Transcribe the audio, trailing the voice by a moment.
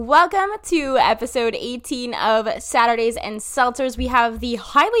Welcome to episode 18 of Saturdays and Seltzers. We have the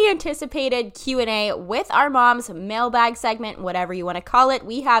highly anticipated Q&A with our mom's mailbag segment, whatever you want to call it.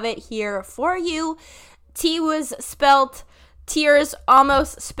 We have it here for you. Tea was spilt. Tears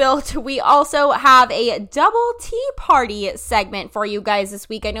almost spilt. We also have a double tea party segment for you guys this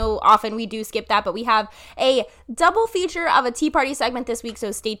week. I know often we do skip that, but we have a double feature of a tea party segment this week,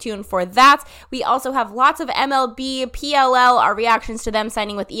 so stay tuned for that. We also have lots of MLB, PLL, our reactions to them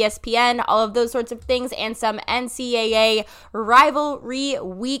signing with ESPN, all of those sorts of things, and some NCAA rivalry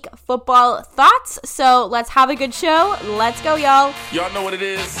week football thoughts. So let's have a good show. Let's go, y'all. Y'all know what it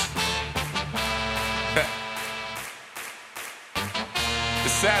is.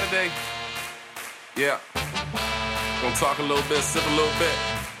 It's Saturday. Yeah. Gonna talk a little bit, sip a little bit.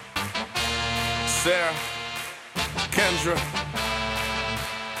 Sarah, Kendra,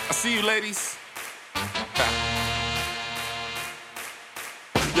 I see you ladies.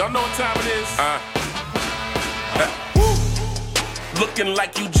 Y'all know what time it is. Looking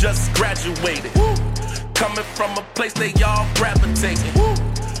like you just graduated. Coming from a place they all gravitating.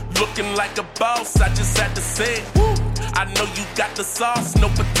 Looking like a boss, I just had to say it. I know you got the sauce, no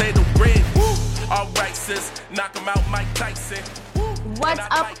potato bread. All right, sis, knock him out, Mike Tyson. What's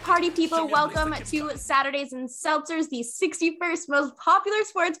up, party people? Welcome to Saturdays and Seltzers, the 61st most popular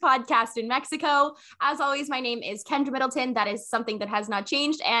sports podcast in Mexico. As always, my name is Kendra Middleton. That is something that has not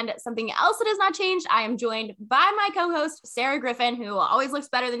changed. And something else that has not changed, I am joined by my co-host, Sarah Griffin, who always looks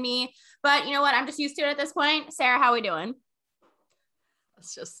better than me. But you know what? I'm just used to it at this point. Sarah, how are we doing?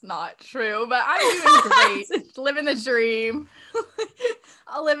 It's just not true, but I'm doing great. Living the dream.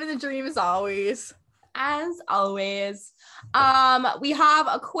 I'll live in the dream as always. As always. We have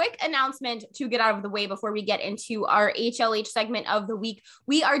a quick announcement to get out of the way before we get into our HLH segment of the week.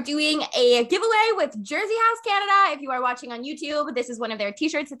 We are doing a giveaway with Jersey House Canada. If you are watching on YouTube, this is one of their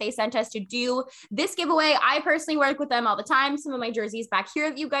t-shirts that they sent us to do this giveaway. I personally work with them all the time. Some of my jerseys back here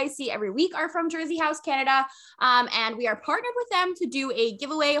that you guys see every week are from Jersey House Canada. And we are partnered with them to do a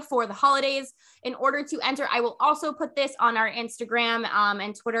giveaway for the holidays. In order to enter, I will also put this on our Instagram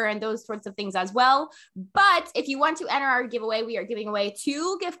and Twitter and those sorts of things as well. But if you want to enter our giveaway, we are giving away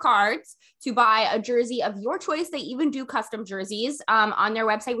 2 gift cards to buy a jersey of your choice. They even do custom jerseys on their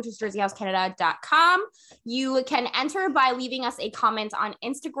website, which is jerseyhousecanada.com. You can enter by leaving us a comment on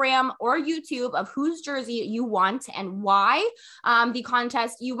Instagram or YouTube of whose jersey you want and why. The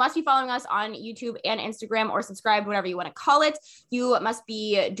contest, you must be following us on YouTube and Instagram or subscribe, whatever you want to call it. You must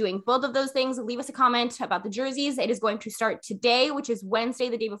be doing both of those things. Leave us a comment about the jerseys. It is going to start today, which is Wednesday,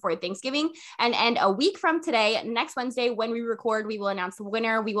 the day before Thanksgiving, and end a week from today. Next Wednesday, when we record, we will announce the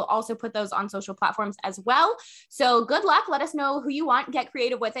winner. We will also put those on social platforms as well. So good luck. Let us know who you want. Get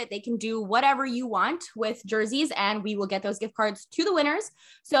creative with it. They can do whatever you want with jerseys, and we will get those gift cards to the winners.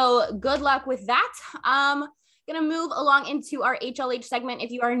 So good luck with that. Going to move along into our HLH segment.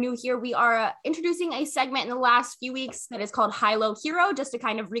 If you are new here, we are introducing a segment in the last few weeks that is called High Low Hero, just to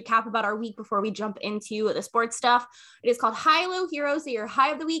kind of recap about our week before we jump into the sports stuff. It is called High Low Hero. So your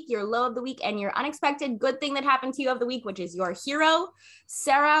high of the week, your low of the week, and your unexpected good thing that happened to you of the week, which is your hero.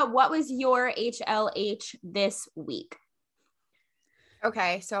 Sarah, what was your HLH this week?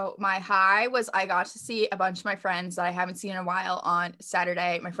 Okay, so my high was I got to see a bunch of my friends that I haven't seen in a while on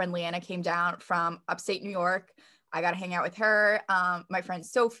Saturday. My friend Leanna came down from upstate New York. I got to hang out with her. My friend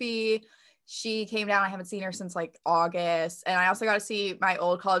Sophie, she came down. I haven't seen her since like August. And I also got to see my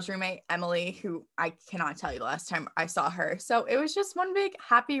old college roommate, Emily, who I cannot tell you the last time I saw her. So it was just one big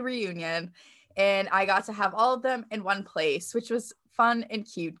happy reunion. And I got to have all of them in one place, which was fun and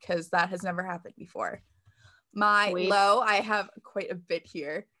cute because that has never happened before. My low, I have quite a bit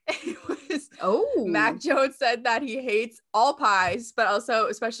here. It was Mac Jones said that he hates all pies, but also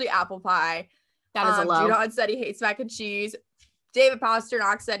especially apple pie. That is a low. Judon said he hates mac and cheese. David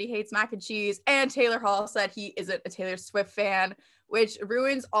Pasternak said he hates mac and cheese. And Taylor Hall said he isn't a Taylor Swift fan, which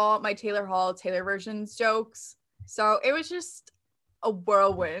ruins all my Taylor Hall, Taylor versions jokes. So it was just a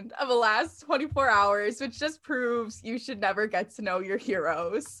whirlwind of the last 24 hours, which just proves you should never get to know your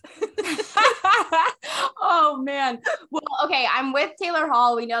heroes. Oh man. Well, okay, I'm with Taylor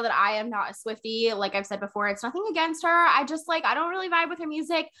Hall. We know that I am not a Swiftie. Like I've said before, it's nothing against her. I don't really vibe with her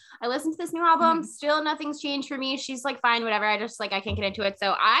music. I listened to this new album. Still nothing's changed for me. She's like fine, whatever. I can't get into it.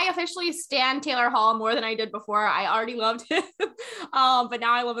 So I officially stan Taylor Hall more than I did before. I already loved him. But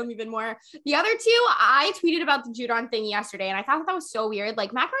now I love him even more. The other two, I tweeted about the Judon thing yesterday, and I thought that was so weird.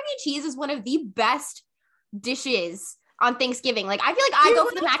 Like macaroni and cheese is one of the best dishes on Thanksgiving. Like I feel like I go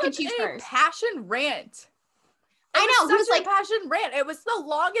for the mac and cheese first. Passion rant. I know. He was such like, a passion rant. It was the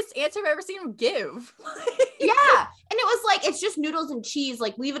longest answer I've ever seen him give. yeah. And it was like, it's just noodles and cheese.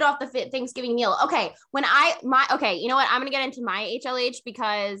 Like, leave it off the Thanksgiving meal. Okay. Okay, you know what? I'm going to get into my HLH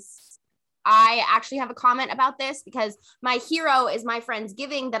because I actually have a comment about this because my hero is my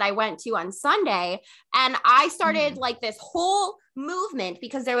Friendsgiving that I went to on Sunday. And I started like this whole movement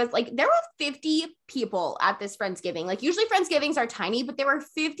because there were 50 people at this Friendsgiving. Like, usually Friendsgivings are tiny, but there were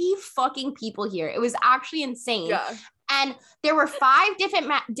 50 fucking people here. It was actually insane. Yeah. And there were 5 different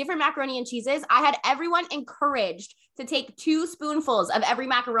macaroni and cheeses. I had everyone encouraged to take 2 spoonfuls of every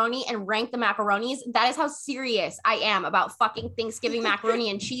macaroni and rank the macaronis. That is how serious I am about fucking Thanksgiving macaroni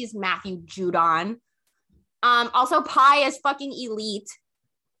and cheese, Matthew Judon. Also, pie is fucking elite.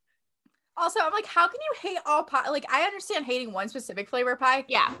 Also, I'm like, how can you hate all pie? Like, I understand hating one specific flavor pie.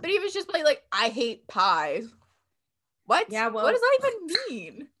 Yeah. But he was just like, I hate pies. What? Yeah, well, what does that even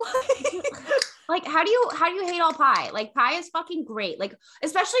mean? Like, how do you hate all pie? Like, pie is fucking great. Like,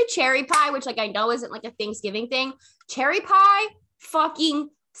 especially cherry pie, which like I know isn't like a Thanksgiving thing. Cherry pie fucking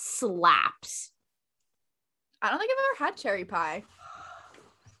slaps. I don't think I've ever had cherry pie.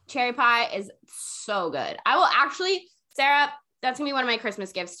 Cherry pie is so good. I will actually, Sarah, that's gonna be one of my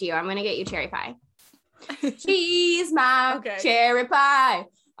Christmas gifts to you. I'm gonna get you cherry pie. She's my cherry pie.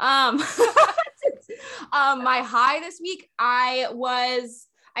 My high this week, I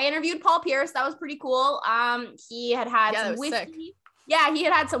interviewed Paul Pierce. That was pretty cool. He had some whiskey. Sick. Yeah, he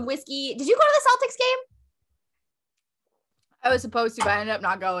had some whiskey. Did you go to the Celtics game? I was supposed to, but I ended up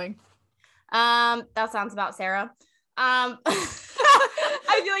not going. That sounds about Sarah. I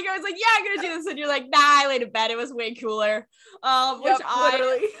feel like I was like, yeah, I'm gonna do this, and you're like, nah, I laid in bed. It was way cooler.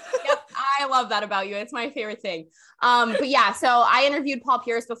 Literally. I love that about you. It's my favorite thing. But yeah, so I interviewed Paul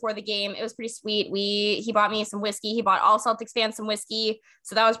Pierce before the game. It was pretty sweet. He bought me some whiskey. He bought all Celtics fans some whiskey.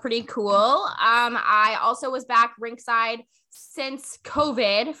 So that was pretty cool. I also was back rinkside since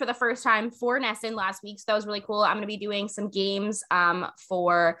COVID for the first time for NESN last week. So that was really cool. I'm going to be doing some games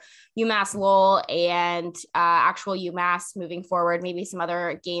for UMass Lowell and actual UMass moving forward, maybe some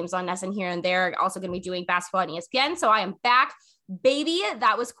other games on NESN here and there. Also going to be doing basketball on ESPN. So I am back, baby.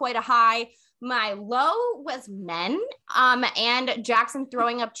 That was quite a high. My low was men and Jackson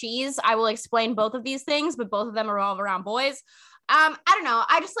throwing up cheese. I will explain both of these things, but both of them revolve around boys. I don't know.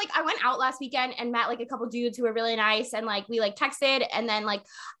 I went out last weekend and met like a couple dudes who were really nice. And like, we like texted and then like,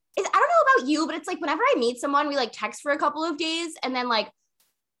 I don't know about you, but it's like, whenever I meet someone, we like text for a couple of days and then like,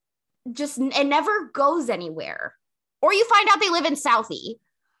 just, it never goes anywhere. Or you find out they live in Southie.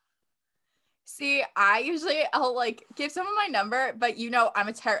 See, I'll like give someone my number, but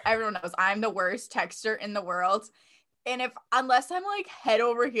everyone knows I'm the worst texter in the world. And unless I'm like head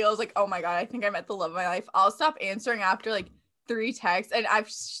over heels, like, oh my God, I think I met the love of my life, I'll stop answering after like 3 texts. And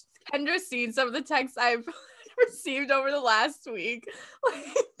I've kind of seen some of the texts I've received over the last week.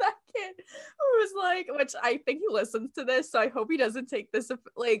 Like that kid was like, which I think he listens to this, so I hope he doesn't take this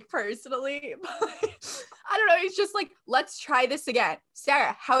like personally. But I don't know. He's just like, let's try this again.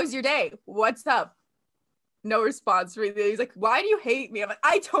 Sarah, how's your day? What's up? No response for me. He's like, why do you hate me? I'm like,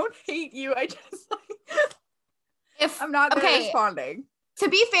 I don't hate you. I just like, I'm not responding. To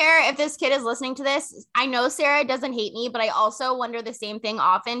be fair, if this kid is listening to this, I know Sarah doesn't hate me, but I also wonder the same thing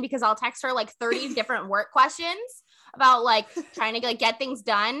often because I'll text her like 30 different work questions about like trying to like get things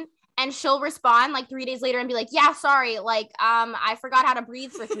done. And she'll respond like 3 days later and be like, yeah, sorry. Like, I forgot how to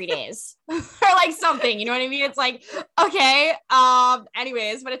breathe for 3 days or like something, you know what I mean? It's like, okay.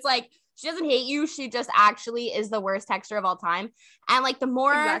 Anyways, but it's like, she doesn't hate you. She just actually is the worst texter of all time. And like the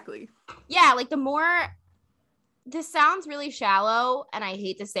more, this sounds really shallow and I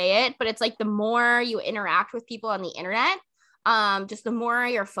hate to say it, but it's like the more you interact with people on the internet, just the more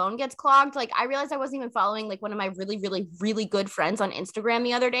your phone gets clogged. Like I realized I wasn't even following like one of my really, really, really good friends on Instagram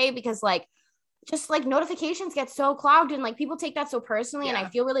the other day because like just like notifications get so clogged and like people take that so personally and I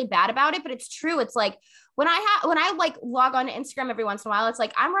feel really bad about it, but it's true. It's like when I like log on to Instagram every once in a while, it's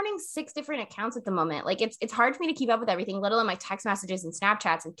like I'm running 6 different accounts at the moment. Like it's hard for me to keep up with everything, let alone my text messages and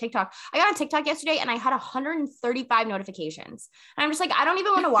Snapchats and TikTok. I got on TikTok yesterday and I had 135 notifications. And I'm just like, I don't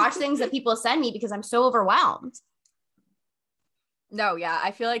even want to watch things that people send me because I'm so overwhelmed. No, yeah.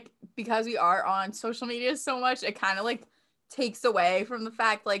 I feel like because we are on social media so much, it kind of like takes away from the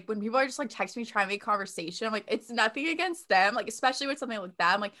fact like when people are just like texting me trying to make conversation, I'm like, it's nothing against them, like especially with something like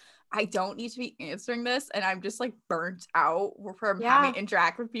that. I'm like, I don't need to be answering this and I'm just like burnt out from having to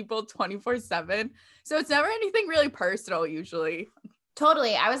interact with people 24/7. So it's never anything really personal usually.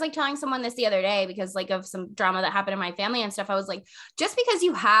 Totally. I was like telling someone this the other day because like of some drama that happened in my family and stuff. I was like, just because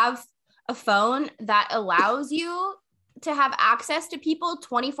you have a phone that allows you to have access to people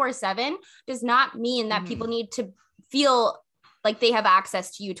 24/7 does not mean that people need to feel like they have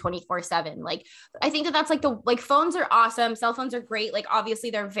access to you 24/7. Like, I think that that's like phones are awesome. Cell phones are great. Like,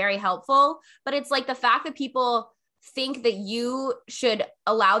 obviously they're very helpful, but it's like the fact that people think that you should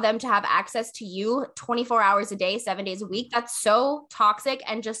allow them to have access to you 24 hours a day, 7 days a week. That's so toxic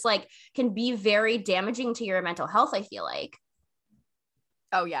and just like can be very damaging to your mental health, I feel like.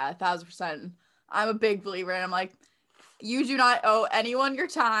 Oh yeah, 1,000%. I'm a big believer, and I'm like, you do not owe anyone your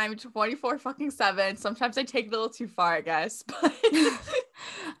time 24/7. Sometimes I take it a little too far, I guess.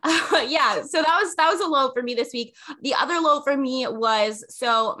 But yeah, so that was a low for me this week. The other low for me was,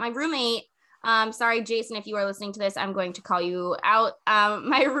 so my roommate, sorry, Jason, if you are listening to this, I'm going to call you out.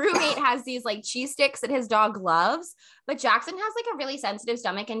 My roommate has these like cheese sticks that his dog loves, but Jackson has like a really sensitive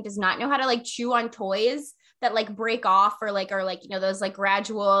stomach and does not know how to like chew on toys that like break off or like you know, those like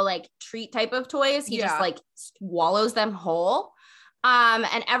gradual like treat type of toys. He just like swallows them whole.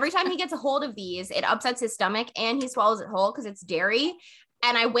 And every time he gets a hold of these, it upsets his stomach and he swallows it whole because it's dairy.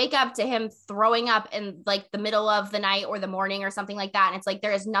 And I wake up to him throwing up in like the middle of the night or the morning or something like that. And it's like,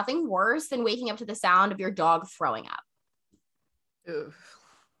 there is nothing worse than waking up to the sound of your dog throwing up. Oof.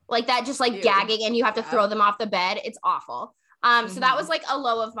 Like that, just like gagging, and you have to throw them off the bed. It's awful. So that was like a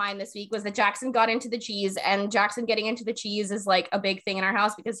low of mine this week, was that Jackson got into the cheese, and Jackson getting into the cheese is like a big thing in our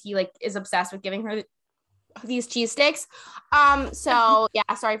house because he like is obsessed with giving her these cheese sticks. So yeah,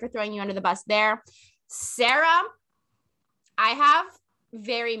 sorry for throwing you under the bus there. Sarah, I have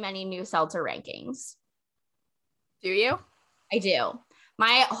very many new seltzer rankings. Do you? I do.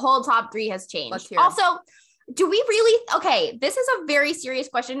 My whole top 3 has changed. Let's hear also, do we really, okay, this is a very serious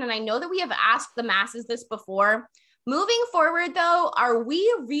question, and I know that we have asked the masses this before. Moving forward, though, are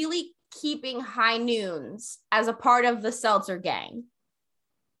we really keeping High Noons as a part of the seltzer gang?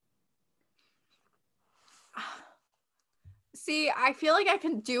 See, I feel like I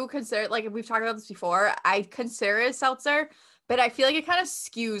can consider, like we've talked about this before, I consider it a seltzer, but I feel like it kind of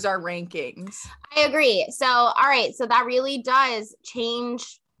skews our rankings. I agree. So, all right. So that really does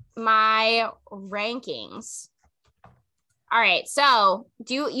change my rankings. All right. So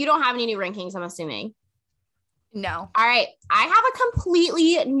you don't have any new rankings, I'm assuming. No. All right. I have a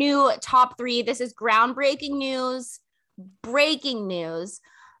completely new top 3. This is groundbreaking news, breaking news.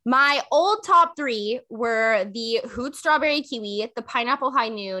 My old top 3 were the Hoot Strawberry Kiwi, the Pineapple High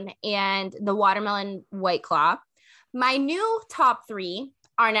Noon, and the Watermelon White Claw. My new top 3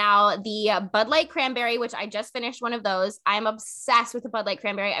 are now the Bud Light Cranberry, which I just finished one of those. I'm obsessed with the Bud Light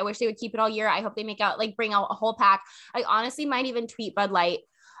Cranberry. I wish they would keep it all year. I hope they bring out a whole pack. I honestly might even tweet Bud Light.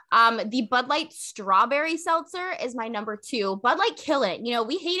 The Bud Light Strawberry Seltzer is my number 2. Bud Light, kill it. You know,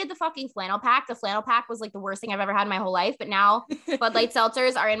 we hated the fucking flannel pack. The flannel pack was like the worst thing I've ever had in my whole life. But now Bud Light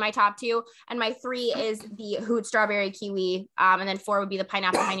Seltzers are in my top 2. And my 3 is the Hoot Strawberry Kiwi. And then 4 would be the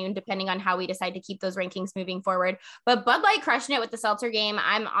Pineapple High Noon, depending on how we decide to keep those rankings moving forward. But Bud Light crushing it with the seltzer game.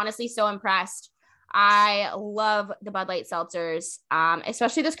 I'm honestly so impressed. I love the Bud Light seltzers,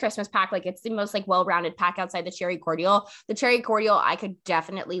 especially this Christmas pack. Like, it's the most like well-rounded pack outside the cherry cordial. The cherry cordial I could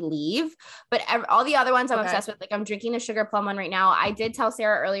definitely leave, but all the other ones I'm obsessed with. Like, I'm drinking the sugar plum one right now. I did tell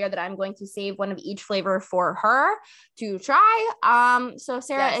Sarah earlier that I'm going to save one of each flavor for her to try. So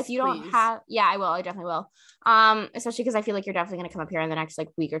Sarah, if you don't have, I will. I definitely will. Especially because I feel like you're definitely going to come up here in the next like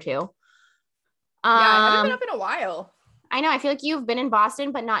week or 2. I haven't been up in a while. I know. I feel like you've been in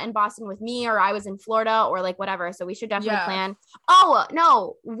Boston, but not in Boston with me, or I was in Florida, or like whatever. So we should definitely plan. Oh,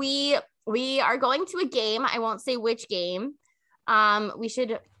 no, we are going to a game. I won't say which game.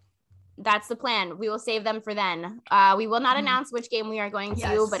 That's the plan. We will save them for then. We will not announce which game we are going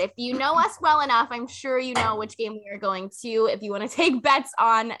to, but if you know us well enough, I'm sure you know which game we are going to, if you want to take bets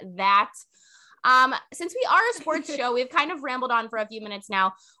on that. Since we are a sports show, we've kind of rambled on for a few minutes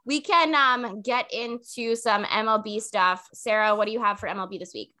now. We can get into some MLB stuff. Sarah, what do you have for MLB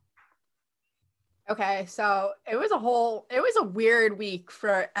this week? Okay, so it was a weird week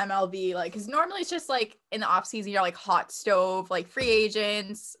for MLB, like, because normally it's just like in the off season, you're like hot stove, like free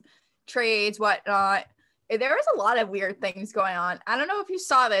agents, trades, whatnot. There was a lot of weird things going on. I don't know if you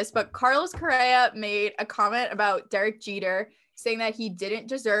saw this, but Carlos Correa made a comment about Derek Jeter, saying that he didn't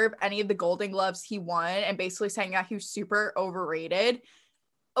deserve any of the Golden Gloves he won, and basically saying that he was super overrated,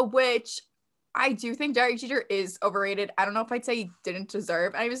 which I do think Derek Jeter is overrated. I don't know if I'd say he didn't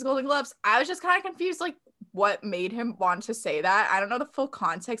deserve any of his Golden Gloves. I was just kind of confused, like, what made him want to say that. I don't know the full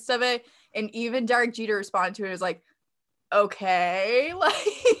context of it. And even Derek Jeter responded to it as like, okay, like,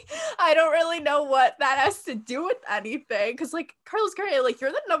 I don't really know what that has to do with anything. Because, like, Carlos Correa, like,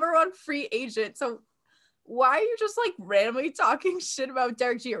 you're the number 1 free agent. So why are you just like randomly talking shit about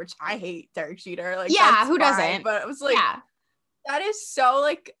Derek Jeter, which I hate Derek Jeter. Like, yeah, who doesn't? But it was like, yeah. that is so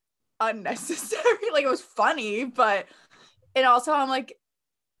like unnecessary. Like, it was funny, but and also I'm like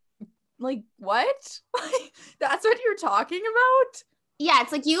what? Like, that's what you're talking about? Yeah,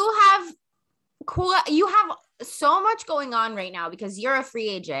 it's like you have so much going on right now because you're a free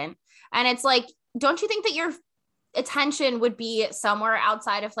agent, and it's like, don't you think that your attention would be somewhere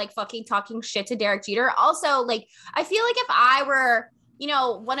outside of like fucking talking shit to Derek Jeter? Also, like, I feel like if I were, you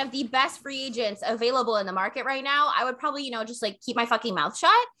know, one of the best free agents available in the market right now, I would probably, you know, just like keep my fucking mouth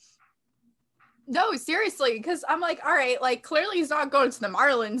shut. No, seriously, because I'm like, all right, like, clearly he's not going to the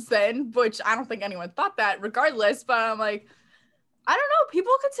Marlins then, which I don't think anyone thought that regardless, but I'm like, I don't know,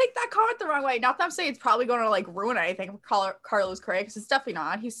 people could take that comment the wrong way. Not that I'm saying it's probably going to like ruin anything for Carlos Correa, because it's definitely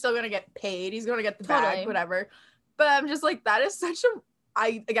not. He's still going to get paid. He's going to get the bag, whatever. But I'm just like, that is such a,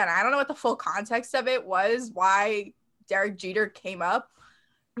 I don't know what the full context of it was, why Derek Jeter came up.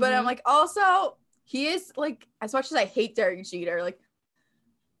 But I'm like, also, he is like, as much as I hate Derek Jeter, like,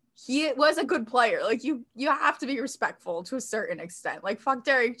 he was a good player. Like, you have to be respectful to a certain extent. Like, fuck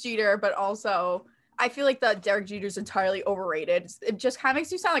Derek Jeter, but also I feel like that Derek Jeter's entirely overrated. It just kind of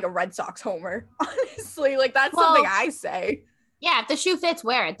makes you sound like a Red Sox homer, honestly. Like, that's something I say. Yeah, if the shoe fits,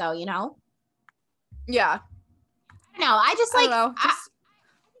 wear it, though, you know? Yeah. No, I just like, it's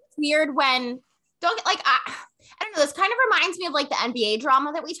weird when, I don't know, this kind of reminds me of like the NBA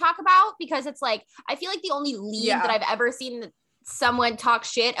drama that we talk about, because it's like, I feel like the only league that I've ever seen someone talk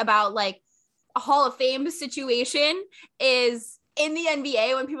shit about like a Hall of Fame situation is in the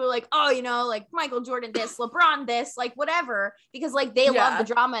NBA, when people are like, oh, you know, like Michael Jordan this, LeBron this, like whatever, because like they love the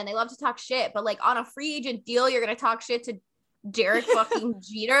drama and they love to talk shit. But like on a free agent deal, you're gonna talk shit to Derek fucking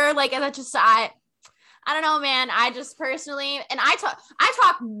Jeter. Like, and that just I don't know, man. I just personally, and I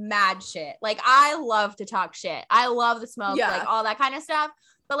talk mad shit. Like, I love to talk shit. I love the smoke, like all that kind of stuff.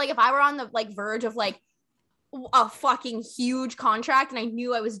 But like, if I were on the like verge of like a fucking huge contract and I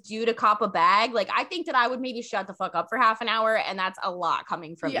knew I was due to cop a bag, like, I think that I would maybe shut the fuck up for half an hour, and that's a lot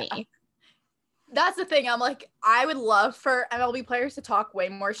coming from me. That's the thing. I'm like, I would love for MLB players to talk way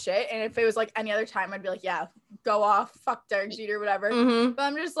more shit. And if it was like any other time, I'd be like, yeah, go off, fuck Derek Jeter, whatever. But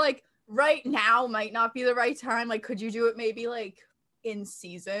I'm just like, right now might not be the right time. Like, could you do it maybe like in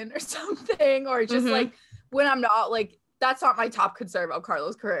season or something? Or just like when I'm not like, that's not my top concern about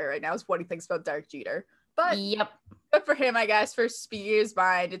Carlos Correa right now, is what he thinks about Derek Jeter. But good for him, I guess, for speaking his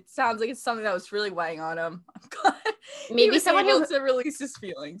mind. It sounds like it's something that was really weighing on him. I'm glad maybe someone able to release his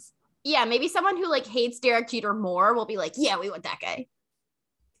feelings. Yeah, maybe someone who like hates Derek Jeter more will be like, yeah, we want that guy.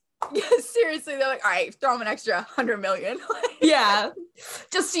 Yeah, seriously, they're like, all right, throw him an extra $100 million. Yeah,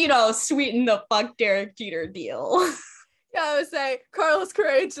 just, you know, sweeten the fuck Derek Jeter deal. Yeah, I would say Carlos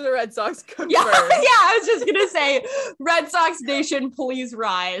Correa to the Red Sox confirmed. Yeah, I was just gonna say, Red Sox Nation, please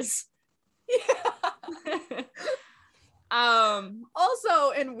rise. Yeah.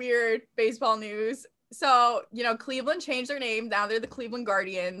 Also, in weird baseball news, so, you know, Cleveland changed their name. Now they're the Cleveland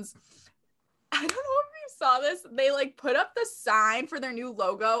Guardians. I don't know if you saw this. They like put up the sign for their new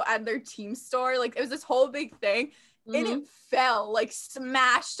logo at their team store. Like, it was this whole big thing, and it fell, like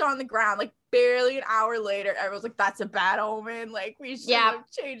smashed on the ground, like barely an hour later. Everyone's like, that's a bad omen. Like, we should have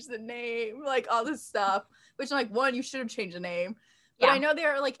changed the name, like all this stuff. Which I'm like, one, you should have changed the name. But I know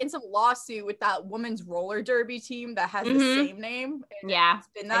they're like in some lawsuit with that women's roller derby team that has the same name. Yeah, it's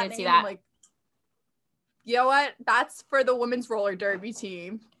been that I didn't name. see that. Like, you know what? That's for the women's roller derby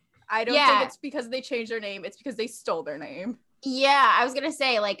team. I don't think it's because they changed their name. It's because they stole their name. Yeah, I was gonna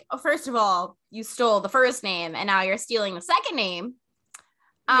say, like, first of all, you stole the first name, and now you're stealing the second name.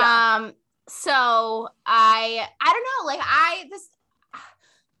 So I don't know. Like,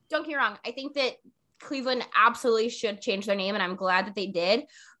 don't get me wrong. I think that Cleveland absolutely should change their name, and I'm glad that they did.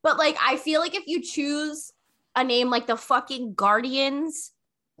 But like, I feel like if you choose a name like the fucking Guardians,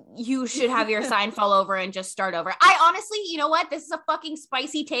 you should have your sign fall over and just start over. I honestly, you know what? This is a fucking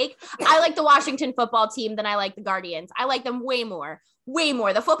spicy take. I like the Washington football team than I like the Guardians. I like them way more.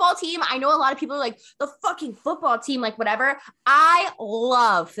 The football team, I know a lot of people are like, the fucking football team, like whatever. I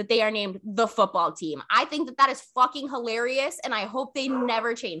love that they are named the football team. I think that that is fucking hilarious, and I hope they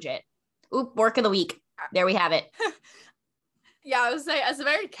never change it. Oop, work of the week. There we have it. Yeah, I would say, as a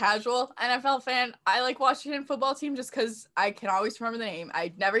very casual NFL fan, I like Washington football team just because I can always remember the name.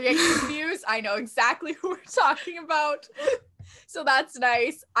 I never get confused. I know exactly who we're talking about. So that's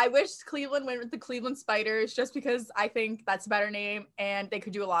nice. I wish Cleveland went with the Cleveland Spiders just because I think that's a better name, and they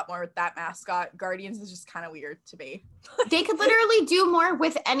could do a lot more with that mascot. Guardians is just kind of weird to me. They could literally do more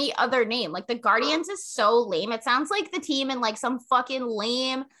with any other name. Like, the Guardians is so lame. It sounds like the team in like some fucking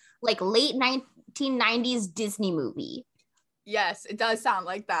lame, like late 1990s Disney movie. Yes, it does sound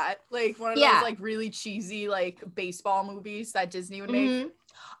like that. Like one of those like really cheesy like baseball movies that Disney would make.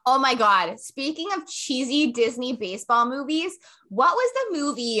 Oh my God. Speaking of cheesy Disney baseball movies, what was the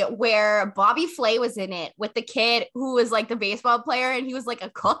movie where Bobby Flay was in it with the kid who was like the baseball player and he was like a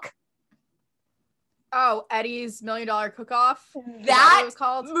cook? Oh, Eddie's $1 Million Cook-Off. That it was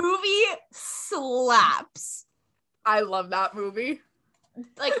called? Movie slaps. I love that movie.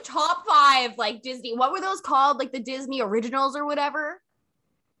 Like top 5, like Disney. What were those called? Like the Disney originals or whatever?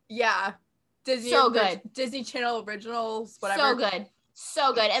 Yeah. Disney. So good. Disney Channel originals, whatever. So good.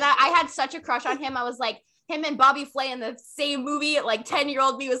 So good. And I had such a crush on him. I was like, him and Bobby Flay in the same movie. Like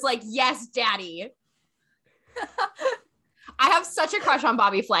 10-year-old me was like, yes, daddy. I have such a crush on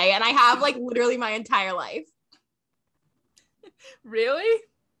Bobby Flay, and I have like literally my entire life. Really?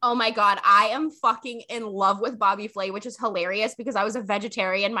 Oh my God. I am fucking in love with Bobby Flay, which is hilarious because I was a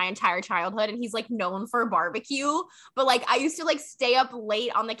vegetarian my entire childhood and he's like known for barbecue. But like I used to like stay up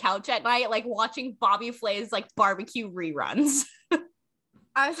late on the couch at night, like watching Bobby Flay's like barbecue reruns.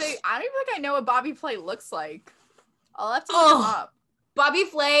 I was like, I don't even think I know what Bobby Flay looks like. I'll have to look him up. Bobby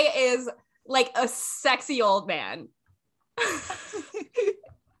Flay is like a sexy old man. If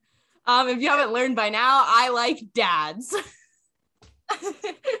you haven't learned by now, I like dads.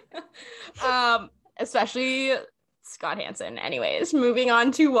 Especially Scott Hansen. Anyways, moving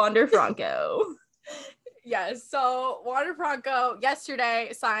on to Wander Franco. Yes, so Wander Franco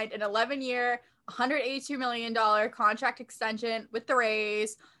yesterday signed an 11-year, $182 million contract extension with the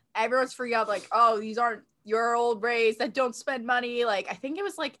Rays. Everyone's freaking out like, oh, these aren't your old Rays that don't spend money. Like, I think it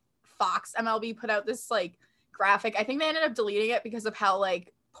was like Fox MLB put out this like graphic. I think they ended up deleting it because of how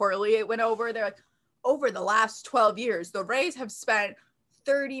like poorly it went over. They're like, over the last 12 years, the Rays have spent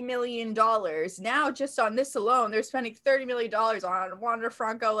 $30 million. Now, just on this alone, they're spending $30 million on Wander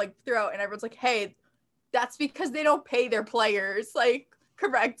Franco, like, throughout. And everyone's like, hey, that's because they don't pay their players, like,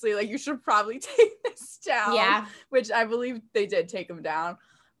 correctly. Like, you should probably take this down. Yeah. Which I believe they did take him down.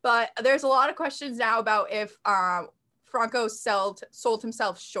 But there's a lot of questions now about if Franco sold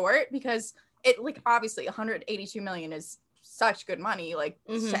himself short, because it, like, obviously $182 million is such good money, like,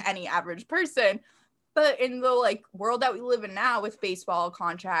 to any average person. But in the like world that we live in now with baseball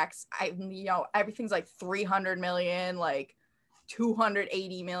contracts, everything's like 300 million, like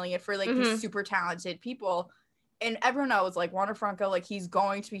 280 million for like these super talented people. And everyone knows like Wander Franco, like he's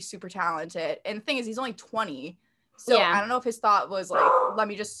going to be super talented. And the thing is, he's only 20. So I don't know if his thought was like, let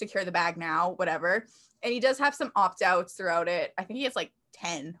me just secure the bag now, whatever. And he does have some opt-outs throughout it. I think he has like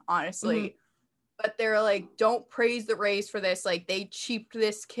 10, honestly. But they're like, don't praise the Rays for this. Like, they cheaped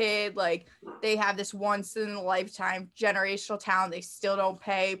this kid. Like, they have this once in a lifetime generational talent. They still don't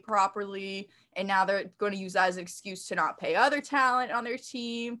pay properly. And now they're going to use that as an excuse to not pay other talent on their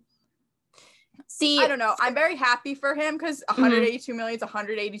team. See, I don't know. I'm very happy for him because 182 million is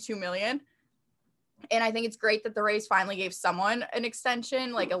 182 million. And I think it's great that the Rays finally gave someone an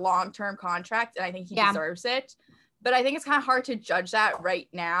extension, like a long-term contract. And I think he deserves it. But I think it's kind of hard to judge that right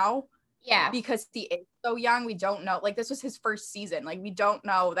now. Yeah, because he is so young. We don't know. Like, this was his first season. Like, we don't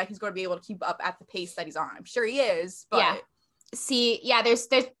know that he's going to be able to keep up at the pace that he's on. I'm sure he is. But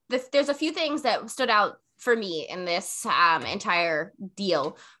there's a few things that stood out for me in this entire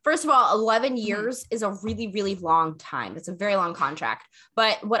deal. First of all, 11 years is a really, really long time. It's a very long contract.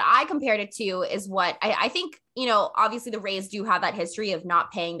 But what I compared it to is what I think, obviously the Rays do have that history of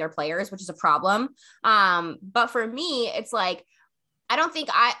not paying their players, which is a problem. But for me, it's like, I don't think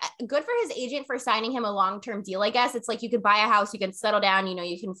good for his agent for signing him a long-term deal. I guess it's like you could buy a house, you can settle down,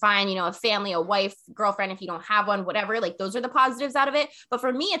 you can find, a family, a wife, girlfriend, if you don't have one, whatever, like those are the positives out of it. But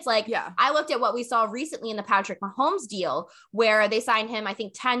for me, it's like, I looked at what we saw recently in the Patrick Mahomes deal where they signed him, I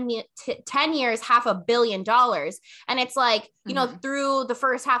think 10 years, $500 million. And it's like, through the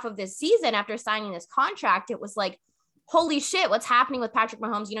first half of this season, after signing this contract, it was like, holy shit, what's happening with Patrick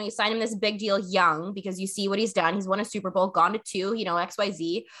Mahomes? You sign him this big deal young because you see what he's done. He's won a Super Bowl, gone to 2,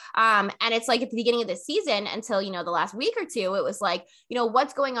 XYZ. And it's like at the beginning of the season until, the last week or two, it was like,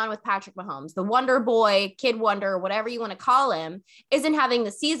 what's going on with Patrick Mahomes? The Wonder Boy, Kid Wonder, whatever you want to call him, isn't having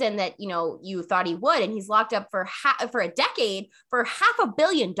the season that, you thought he would. And he's locked up for a decade for $500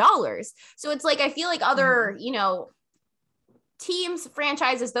 million. So it's like, I feel like other, teams,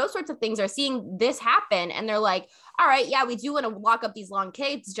 franchises, those sorts of things are seeing this happen. And they're like, all right, yeah, we do want to lock up these long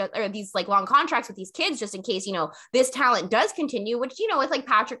kids or these like long contracts with these kids just in case, this talent does continue, which, with like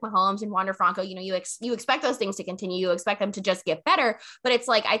Patrick Mahomes and Wander Franco, you expect those things to continue. You expect them to just get better. But it's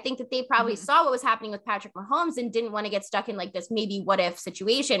like, I think that they probably saw what was happening with Patrick Mahomes and didn't want to get stuck in like this maybe what if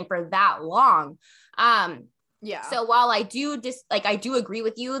situation for that long. Yeah. So while I do I do agree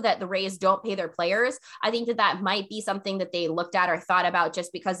with you that the Rays don't pay their players, I think that might be something that they looked at or thought about,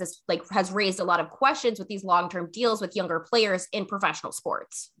 just because this like has raised a lot of questions with these long-term deals with younger players in professional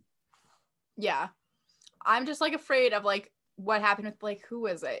sports. Yeah. I'm just like afraid of like what happened with like, who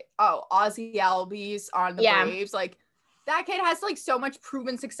was it? Oh, Ozzy Albies on the Braves. Like that kid has like so much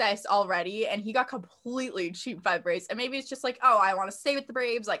proven success already, and he got completely cheap by the Braves. And maybe it's just like, oh, I want to stay with the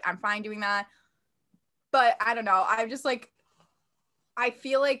Braves. Like I'm fine doing that. But I don't know. I'm just like, I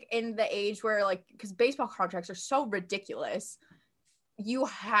feel like in the age where like, because baseball contracts are so ridiculous, you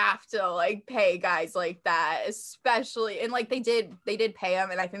have to like pay guys like that, especially, and like they did pay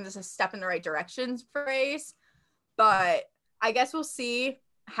him, and I think this is a step in the right direction for Ace. But I guess we'll see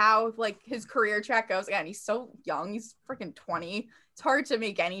how like his career track goes. Again, he's so young. He's freaking 20. It's hard to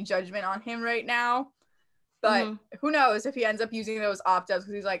make any judgment on him right now. But who knows if he ends up using those opt-outs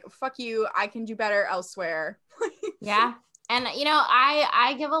because he's like, fuck you, I can do better elsewhere. Yeah. And, you know,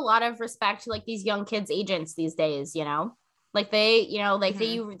 I give a lot of respect to like these young kids agents these days, you know, like they, you know, like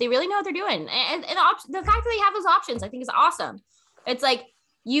they really know what they're doing. And the fact that they have those options, I think is awesome. It's like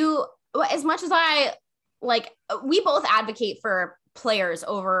as much as I like, we both advocate for players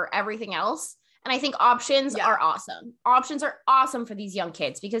over everything else. And I think options are awesome. Options are awesome for these young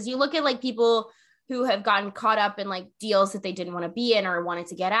kids, because you look at like people who have gotten caught up in like deals that they didn't want to be in or wanted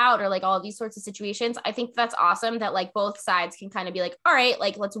to get out, or like all of these sorts of situations. I think that's awesome that like both sides can kind of be like, all right,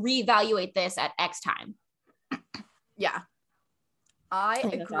 like let's reevaluate this at X time. Yeah. I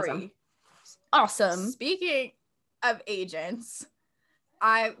agree. Awesome. Speaking of agents,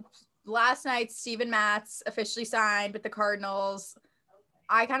 last night, Steven Matz officially signed with the Cardinals.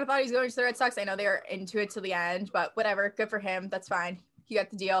 I kind of thought he was going to the Red Sox. I know they were into it till the end, but whatever. Good for him. That's fine. He got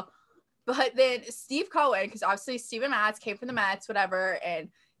the deal. But then Steve Cohen, because obviously Steven Matz came from the Mets, whatever. And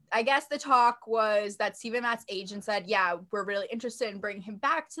I guess the talk was that Steven Matz's agent said, yeah, we're really interested in bringing him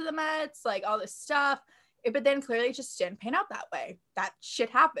back to the Mets, like all this stuff. But then clearly it just didn't pan out that way. That shit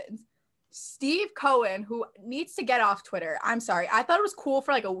happens. Steve Cohen, who needs to get off Twitter. I'm sorry. I thought it was cool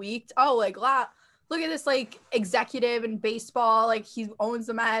for like a week. Oh, like, look at this like executive in baseball. Like he owns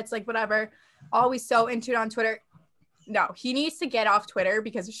the Mets, like whatever. Always so into it on Twitter. No, he needs to get off Twitter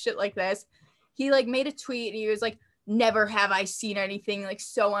because of shit like this. He like made a tweet and he was like, never have I seen anything like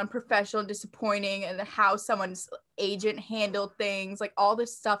so unprofessional and disappointing, and how someone's agent handled things, like all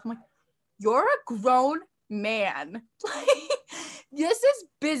this stuff. I'm like, you're a grown man. Like, this is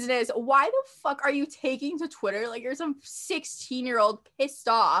business. Why the fuck are you taking to Twitter like you're some 16-year-old pissed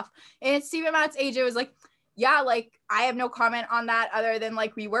off? And Steven Matz's agent was like, yeah, like I have no comment on that other than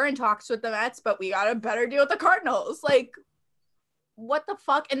like we were in talks with the Mets, but we got a better deal with the Cardinals. Like, what the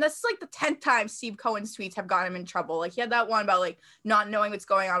fuck? And this is like the 10th time Steve Cohen's tweets have gotten him in trouble. Like he had that one about like not knowing what's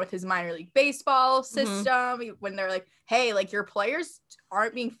going on with his minor league baseball system when they're like, hey, like your players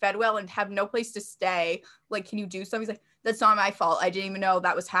aren't being fed well and have no place to stay. Like, can you do something? He's like, that's not my fault. I didn't even know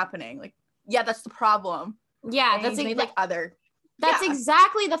that was happening. Like, yeah, that's the problem. Yeah, and that's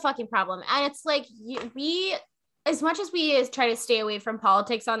exactly the fucking problem. And it's like we, as much as we try to stay away from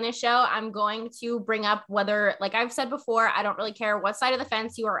politics on this show, I'm going to bring up whether, like I've said before, I don't really care what side of the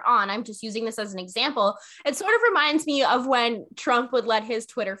fence you are on. I'm just using this as an example. It sort of reminds me of when Trump would let his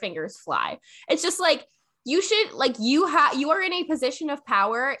Twitter fingers fly. It's just like, you should, like, you are in a position of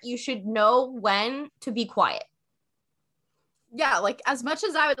power. You should know when to be quiet. Yeah, like as much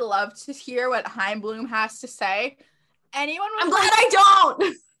as I would love to hear what Chaim Bloom has to say, I'm glad I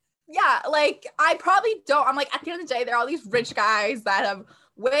don't. Yeah, like I probably don't. I'm like, at the end of the day, there are all these rich guys that have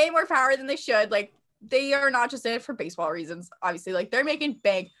way more power than they should. Like, they are not just in it for baseball reasons, obviously. Like, they're making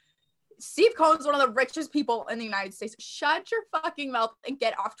bank. Steve Cohen's one of the richest people in the United States. Shut your fucking mouth and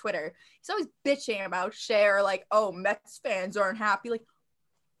get off Twitter. He's always bitching about shit or like, oh, Mets fans aren't happy. Like,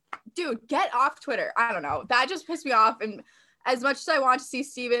 dude, get off Twitter. I don't know. That just pissed me off. And as much as I want to see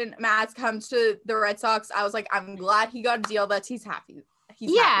Steven Matz come to the Red Sox, I was like, I'm glad he got a deal that he's happy.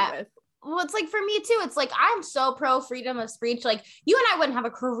 Happy with. Well, it's like for me too, it's like I'm so pro freedom of speech. Like you and I wouldn't have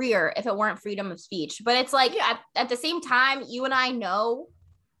a career if it weren't freedom of speech. But it's like at the same time, you and I know,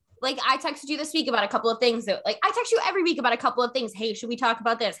 like I texted you this week about a couple of things that, like, I text you every week about a couple of things. Hey, should we talk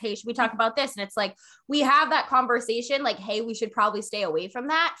about this? Hey, should we talk about this? And it's like, we have that conversation, like, hey, we should probably stay away from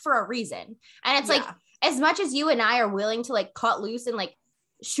that for a reason. And it's like, as much as you and I are willing to like cut loose and like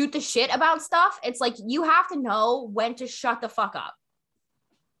shoot the shit about stuff, it's like, you have to know when to shut the fuck up.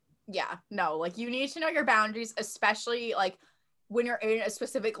 Yeah, no, like you need to know your boundaries, especially like when you're in a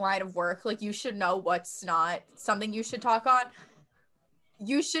specific line of work. Like you should know what's not something you should talk on.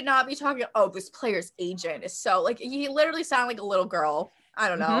 You should not be talking, oh, this player's agent is so, like, you literally sound like a little girl I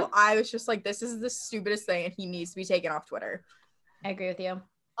don't know. I was just like, this is the stupidest thing and he needs to be taken off Twitter. I agree with you.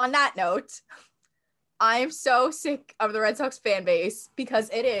 On that note, I'm so sick of the Red Sox fan base because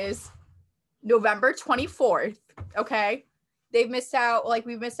it is November 24th. Okay. We've missed out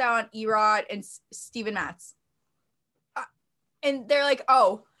on Erod and Steven Matz. And they're like,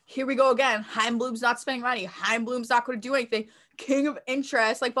 oh, here we go again. Chaim Bloom's not spending money. Chaim Bloom's not going to do anything. King of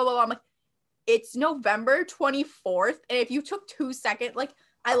interest, like blah, blah, blah. I'm like, it's November 24th. And if you took 2 seconds, like,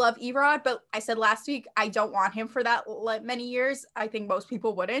 I love Erod, but I said last week, I don't want him for that many years. I think most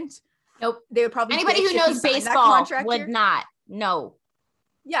people wouldn't. Nope. They would probably. Anybody who knows baseball would not. No.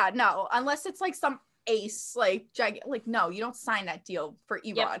 Yeah, no. Unless it's like some ace, like, no, you don't sign that deal for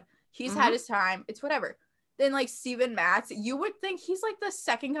Erod. Yep. He's had his time. It's whatever. Then like Steven Matz, you would think he's like the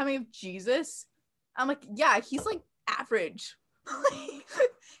second coming of Jesus. I'm like, yeah, he's like average.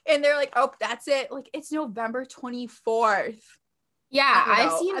 And they're like, oh, that's it. Like, it's November 24th. Yeah,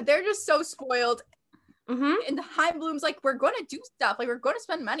 I've seen. They're just so spoiled. And Chaim Bloom's like, we're going to do stuff. Like, we're going to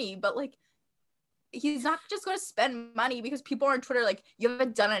spend money. But like, he's not just going to spend money because people are on Twitter like, you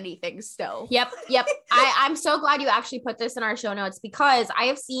haven't done anything still. Yep. I'm so glad you actually put this in our show notes because I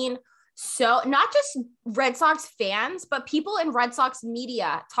have seen not just Red Sox fans, but people in Red Sox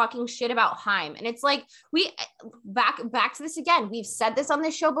media talking shit about Chaim. And it's like, we back to this again. We've said this on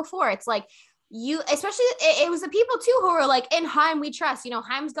this show before. It's like, especially it was the people too who were like, in Chaim we trust,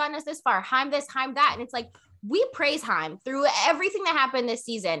 Chaim's gotten us this far, Chaim this, Chaim that. And it's like, we praise Chaim through everything that happened this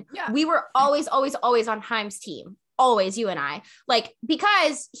season. Yeah. We were always on Chaim's team. Always, you and I, like,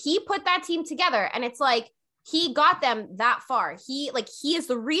 because he put that team together and it's like, he got them that far. He is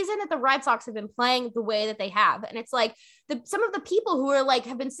the reason that the Red Sox have been playing the way that they have. And it's like some of the people who are like,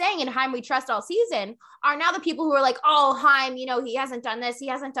 have been saying in Chaim we trust all season are now the people who are like, oh, Chaim, he hasn't done this. He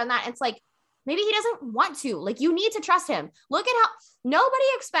hasn't done that. And it's like, maybe he doesn't want to. Like, you need to trust him. Look at how nobody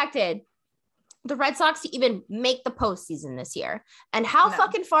expected the Red Sox to even make the postseason this year. And how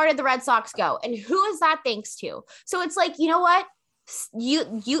fucking far did the Red Sox go? And who is that thanks to? So it's like, you know what?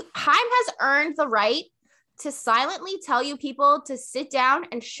 Chaim has earned the right to silently tell you people to sit down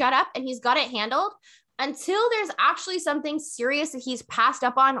and shut up, and he's got it handled until there's actually something serious that he's passed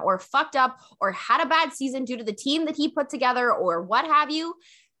up on or fucked up or had a bad season due to the team that he put together or what have you.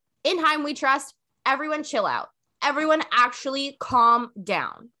 In Chaim we trust. Everyone chill out. Everyone actually calm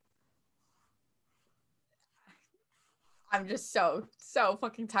down. I'm just so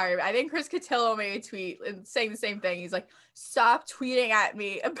fucking tired. I think Chris Cotillo made a tweet and saying the same thing. He's like, stop tweeting at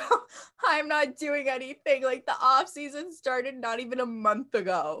me about I'm not doing anything. Like, the off season started not even a month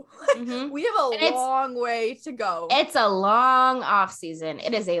ago. We have a long way to go. It's a long off season.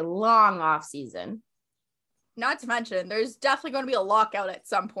 It is a long off season. Not to mention, there's definitely going to be a lockout at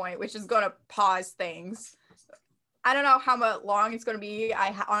some point, which is going to pause things. I don't know how much long it's going to be.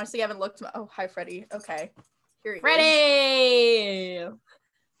 I honestly haven't looked. Oh, hi, Freddie. Okay. Here he is.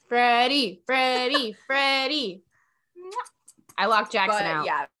 Freddie. I locked Jackson out.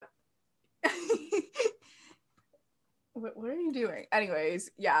 Yeah. What are you doing?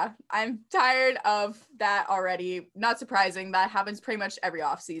 Anyways, yeah, I'm tired of that already. Not surprising. That happens pretty much every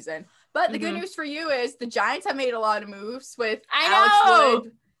offseason. But the good news for you is the Giants have made a lot of moves with Alex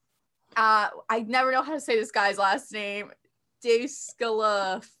Wood. I never know how to say this guy's last name. Dave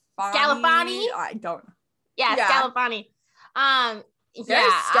Scalafani. I don't. Yeah, Scalafani. They're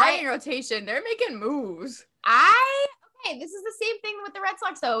starting rotation. They're making moves. Okay, this is the same thing with the Red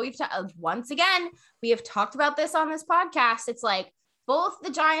Sox, though. Once again, we have talked about this on this podcast. It's like both the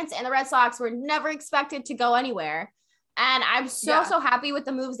Giants and the Red Sox were never expected to go anywhere. And I'm so happy with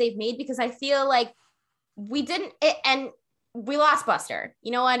the moves they've made because I feel like we lost Buster,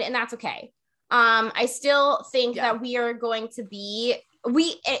 and that's okay. I still think that we are going to be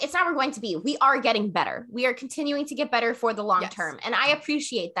we are getting better. We are continuing to get better for the long term. And I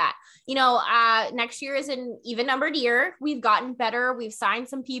appreciate that. Next year is an even numbered year. We've gotten better. We've signed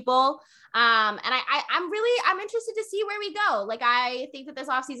some people. And I'm interested to see where we go. Like, I think that this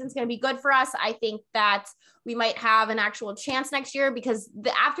offseason is going to be good for us. I think that we might have an actual chance next year because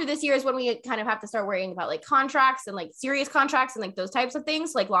after this year is when we kind of have to start worrying about like contracts and like serious contracts and like those types of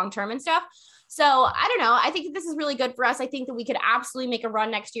things, like long-term and stuff. So I don't know. I think that this is really good for us. I think that we could absolutely make a run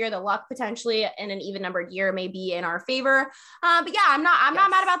next year. The luck potentially in an even numbered year may be in our favor. But yeah, I'm not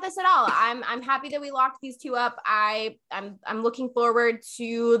mad about this at all. I'm happy that we locked these two up. I'm looking forward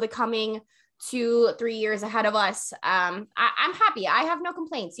to the coming 2-3 years ahead of us. I'm happy. I have no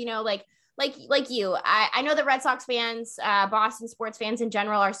complaints, like you. I know that Red Sox fans, Boston sports fans in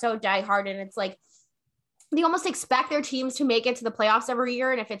general are so diehard, and it's like, they almost expect their teams to make it to the playoffs every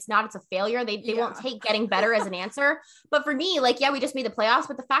year. And if it's not, it's a failure. They won't take getting better as an answer. But for me, like, yeah, we just made the playoffs,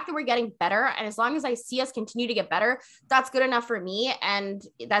 but the fact that we're getting better, and as long as I see us continue to get better, that's good enough for me. And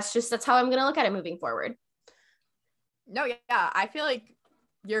that's how I'm going to look at it moving forward. No, yeah. I feel like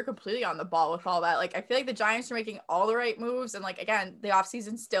you're completely on the ball with all that. Like, I feel like the Giants are making all the right moves. And like, again, the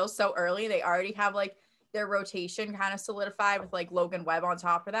offseason's still so early. They already have like their rotation kind of solidified with like Logan Webb on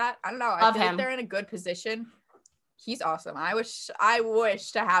top of that. I don't know. I feel like they're in a good position. He's awesome. I wish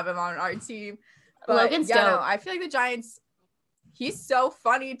to have him on our team. But Logan's dope. No, I feel like the Giants, he's so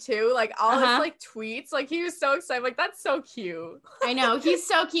funny too. Like all his like tweets, like he was so excited. Like, that's so cute. I know. He's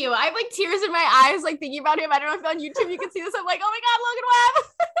so cute. I have like tears in my eyes, like thinking about him. I don't know if on YouTube you can see this. I'm like, oh my God,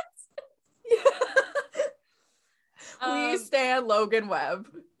 Logan Webb. We stand Logan Webb.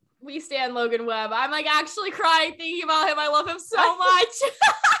 We stand Logan Webb. I'm like actually crying thinking about him. I love him so much.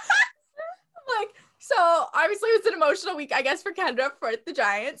 Like, so obviously it was an emotional week, I guess, for Kendra for the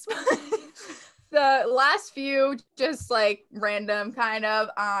Giants. The last few, just like random kind of,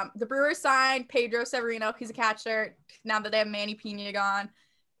 the Brewers signed Pedro Severino. He's a catcher. Now that they have Manny Pena gone.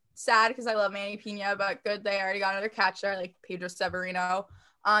 Sad because I love Manny Pena, but good they already got another catcher like Pedro Severino.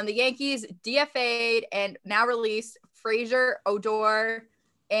 The Yankees DFA'd and now released Frazier Odor.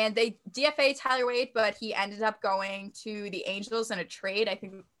 And they DFA'd Tyler Wade, but he ended up going to the Angels in a trade. I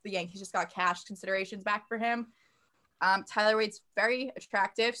think the Yankees just got cash considerations back for him. Tyler Wade's very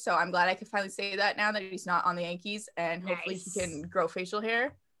attractive, so I'm glad I can finally say that now that he's not on the Yankees, and hopefully he can grow facial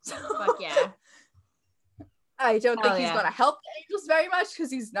hair. So, fuck yeah. I don't think he's going to help the Angels very much because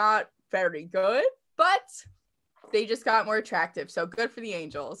he's not very good, but they just got more attractive, so good for the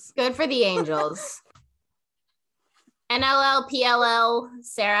Angels. Good for the Angels. NLL, PLL,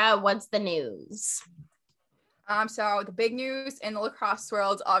 Sarah, what's the news? So the big news in the lacrosse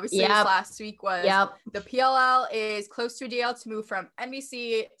world, obviously, this last week was the PLL is close to a deal to move from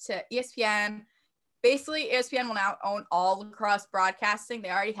NBC to ESPN. Basically, ESPN will now own all lacrosse broadcasting. They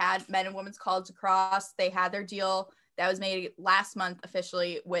already had men and women's college lacrosse. They had their deal that was made last month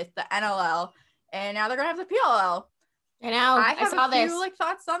officially with the NLL, and now they're gonna have the PLL. I know. I saw a few like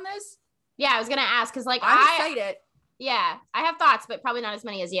thoughts on this. Yeah, I was gonna ask because like I'm excited. Yeah, I have thoughts, but probably not as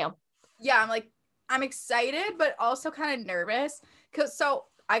many as you. Yeah, I'm excited, but also kind of nervous. So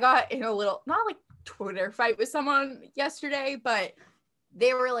I got in a little, not like Twitter fight with someone yesterday, but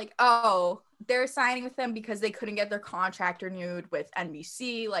they were like, oh, they're signing with them because they couldn't get their contract renewed with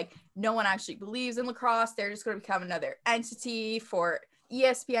NBC. Like, no one actually believes in lacrosse. They're just going to become another entity for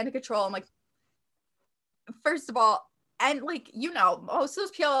ESPN to control. I'm like, first of all, and like, most of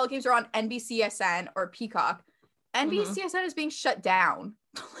those PLL games are on NBCSN or Peacock. NBCSN is being shut down.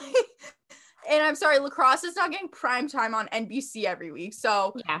 And I'm sorry, lacrosse is not getting prime time on NBC every week.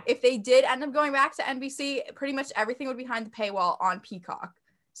 So if they did end up going back to NBC, pretty much everything would be behind the paywall on Peacock.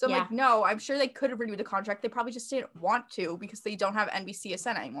 So I'm like, no, I'm sure they could have renewed the contract. They probably just didn't want to because they don't have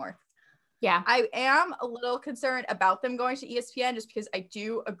NBCSN anymore. Yeah. I am a little concerned about them going to ESPN just because I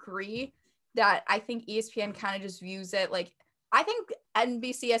do agree that I think ESPN kind of just views it like, I think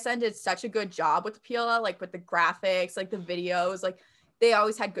NBCSN did such a good job with the PLL, like with the graphics, like the videos, like they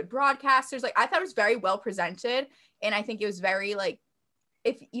always had good broadcasters. Like I thought it was very well presented. And I think it was very like,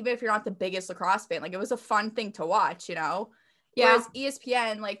 even if you're not the biggest lacrosse fan, like it was a fun thing to watch, Yeah. Whereas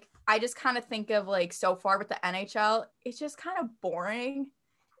ESPN, like I just kind of think of like so far with the NHL, it's just kind of boring.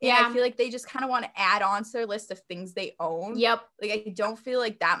 And I feel like they just kind of want to add on to their list of things they own. Yep. Like I don't feel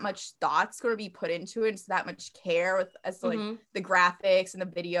like that much thought's going to be put into it. It's that much care as to, like the graphics and the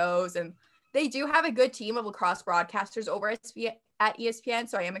videos. And they do have a good team of lacrosse broadcasters over at ESPN.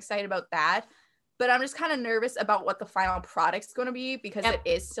 So I am excited about that. But I'm just kind of nervous about what the final product's going to be because it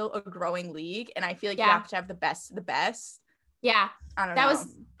is still a growing league. And I feel like you have to have the best of the best. Yeah. I don't know.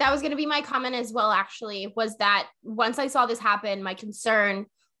 That was going to be my comment as well, actually, was that once I saw this happen, my concern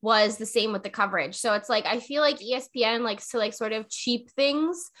was the same with the coverage. So it's like, I feel like ESPN likes to like sort of cheap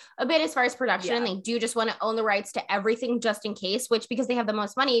things a bit as far as production. And they do just want to own the rights to everything just in case, which because they have the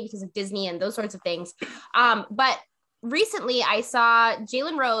most money because of Disney and those sorts of things. But recently I saw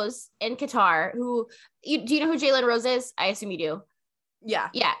Jalen Rose in Qatar, do you know who Jalen Rose is? I assume you do. Yeah.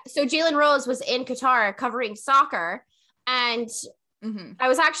 Yeah. So Jalen Rose was in Qatar covering soccer, and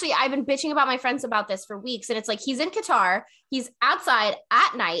I've been bitching about my friends about this for weeks. And it's like, he's in Qatar, he's outside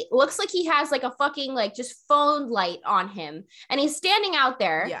at night, looks like he has like a fucking like just phone light on him. And he's standing out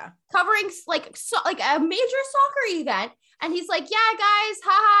there covering like a major soccer event. And he's like, yeah, guys,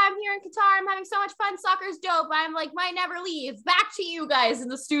 haha, I'm here in Qatar. I'm having so much fun. Soccer's dope. I'm like, might never leave. Back to you guys in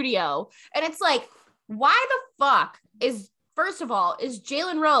the studio. And it's like, why the fuck is first of all, is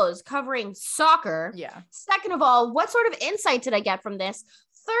Jalen Rose covering soccer? Yeah. Second of all, what sort of insight did I get from this?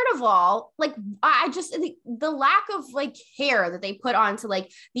 Third of all, like I just the lack of like hair that they put onto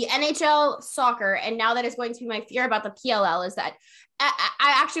like the NHL soccer, and now that is going to be my fear about the PLL is that I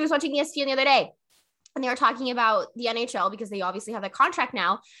actually was watching ESPN the other day, and they were talking about the NHL because they obviously have that contract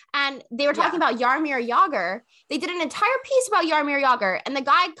now, and they were talking about Jaromir Jagr. They did an entire piece about Jaromir Jagr, and the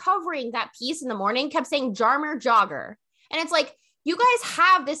guy covering that piece in the morning kept saying Jaromir Jagr, and it's like, you guys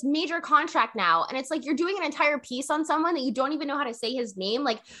have this major contract now, and it's like you're doing an entire piece on someone that you don't even know how to say his name.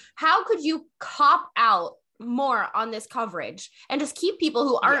 Like, how could you cop out more on this coverage and just keep people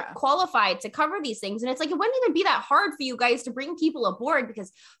who aren't qualified to cover these things? And it's like, it wouldn't even be that hard for you guys to bring people aboard,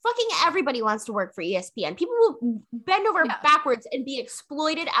 because fucking everybody wants to work for ESPN. People will bend over backwards and be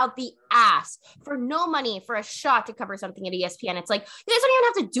exploited out the ass for no money for a shot to cover something at ESPN. It's like, you guys don't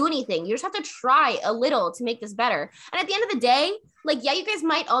even have to do anything. You just have to try a little to make this better. And at the end of the day, like, yeah, you guys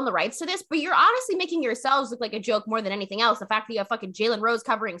might own the rights to this, but you're honestly making yourselves look like a joke more than anything else. The fact that you have fucking Jalen Rose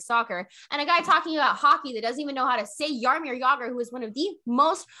covering soccer and a guy talking about hockey that doesn't even know how to say Jaromir Jagr, who is one of the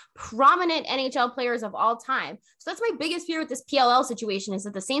most prominent NHL players of all time. So that's my biggest fear with this PLL situation, is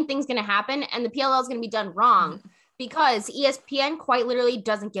that the same thing's going to happen and the PLL is going to be done wrong because ESPN quite literally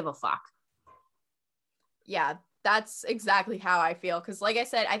doesn't give a fuck. Yeah, that's exactly how I feel. Because like I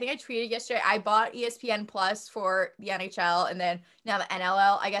said, I think I tweeted yesterday, I bought ESPN Plus for the NHL, and then now the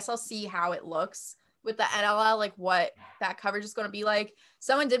NLL. I guess I'll see how it looks with the NLL, like what that coverage is going to be like.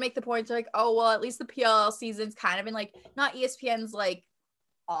 Someone did make the point to like, oh, well, at least the PLL season's kind of in like, not ESPN's like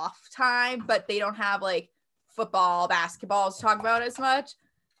off time, but they don't have like football, basketball to talk about as much.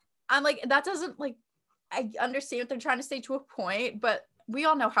 I'm like, that doesn't, like, I understand what they're trying to say to a point, but we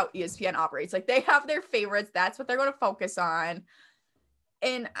all know how ESPN operates. Like, they have their favorites. That's what they're going to focus on.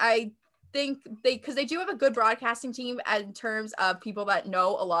 And I think because they do have a good broadcasting team in terms of people that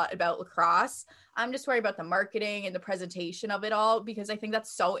know a lot about lacrosse. I'm just worried about the marketing and the presentation of it all, because I think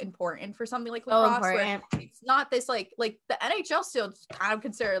that's so important for something like lacrosse. Where it's not this like the NHL still kind of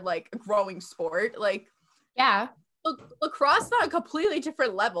considered like a growing sport. Like, yeah, lacrosse is on a completely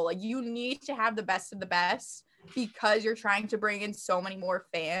different level. Like, you need to have the best of the best, because you're trying to bring in so many more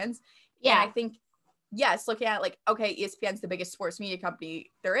fans. Yeah. And I think, yes, looking at like, okay, ESPN's the biggest sports media company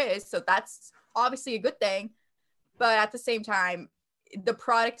there is, so that's obviously a good thing. But at the same time, the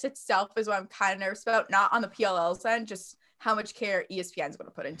product itself is what I'm kind of nervous about, not on the PLL's end, just how much care ESPN's going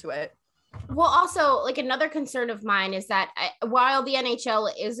to put into it. Well, also, like, another concern of mine is that while the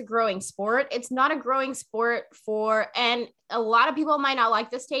NHL is a growing sport, it's not a growing sport and a lot of people might not like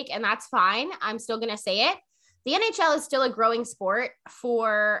this take, and that's fine. I'm still going to say it. The NHL is still a growing sport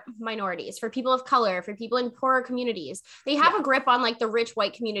for minorities, for people of color, for people in poorer communities. They have a grip on like the rich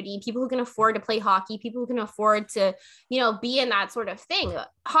white community, people who can afford to play hockey, people who can afford to, be in that sort of thing.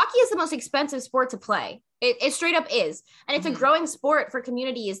 Hockey is the most expensive sport to play. It straight up is. And it's a growing sport for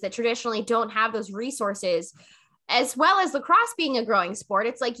communities that traditionally don't have those resources, as well as lacrosse being a growing sport.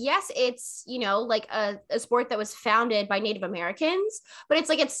 It's like, yes, it's, like a sport that was founded by Native Americans, but it's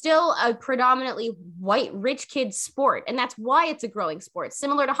like, it's still a predominantly white, rich kids sport. And that's why it's a growing sport.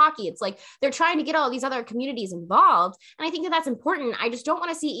 Similar to hockey. It's like, they're trying to get all these other communities involved. And I think that that's important. I just don't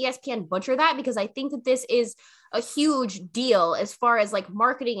want to see ESPN butcher that, because I think that this is a huge deal as far as like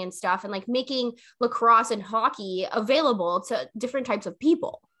marketing and stuff, and like making lacrosse and hockey available to different types of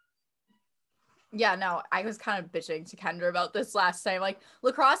people. Yeah, no, I was kind of bitching to Kendra about this last time. Like,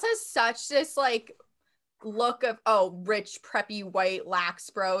 lacrosse has such this, like, look of, oh, rich, preppy, white, lax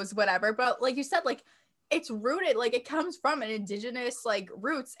bros, whatever. But like you said, like, it's rooted, like, it comes from an indigenous, like,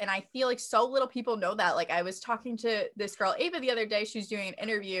 roots. And I feel like so little people know that. Like, I was talking to this girl, Ava, the other day. She was doing an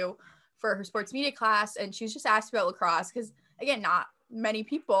interview for her sports media class, and she was just asked about lacrosse. Because, again, not many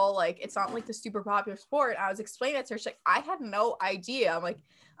people, like, it's not, like, the super popular sport. I was explaining it to her. She's like, I had no idea. I'm like,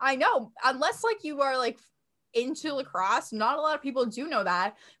 I know, unless like you are like into lacrosse, not a lot of people do know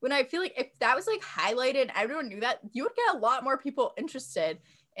that. When I feel like if that was like highlighted and everyone knew that, you would get a lot more people interested.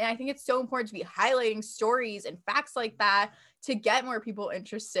 And I think it's so important to be highlighting stories and facts like that to get more people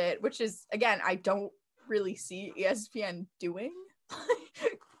interested, which is, again, I don't really see ESPN doing.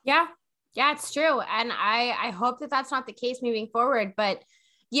 Yeah, it's true. And I hope that that's not the case moving forward. But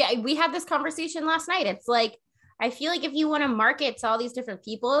yeah, we had this conversation last night. It's like, I feel like if you want to market to all these different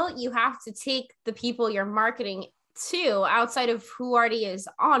people, you have to take the people you're marketing to outside of who already is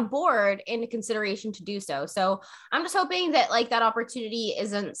on board into consideration to do so. So I'm just hoping that like that opportunity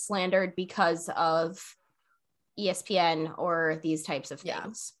isn't slandered because of ESPN or these types of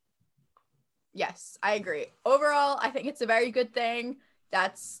things. Yes, I agree. Overall, I think it's a very good thing.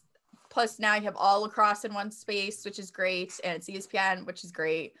 That's Plus now you have all lacrosse in one space, which is great. And it's ESPN, which is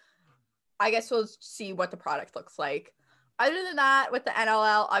great. I guess we'll see what the product looks like. Other than that, with the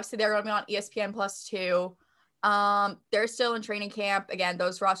NLL, obviously they're going to be on ESPN Plus too. They're still in training camp. Again,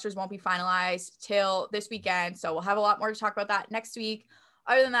 those rosters won't be finalized till this weekend. So we'll have a lot more to talk about that next week.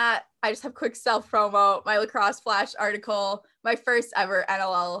 Other than that, I just have quick self promo. My Lacrosse Flash article, my first ever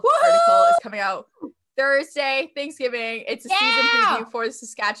NLL article is coming out Thursday, Thanksgiving. It's a season preview for the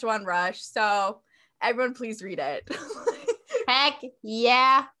Saskatchewan Rush. So everyone please read it. Heck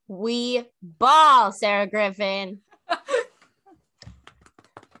yeah, we ball, Sarah Griffin.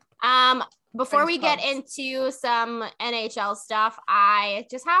 Before we get into some NHL stuff, I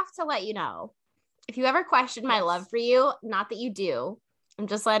just have to let you know, if you ever questioned my love for you, not that you do, I'm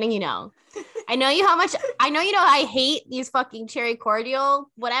just letting you know. I know you know I hate these fucking cherry cordial,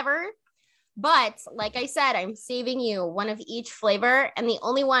 whatever. But like I said, I'm saving you one of each flavor. And the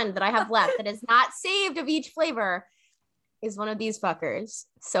only one that I have left that is not saved of each flavor is one of these fuckers.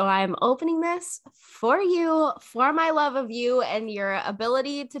 So I'm opening this for you, for my love of you and your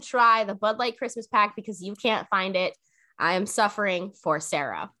ability to try the Bud Light Christmas pack because you can't find it. I am suffering for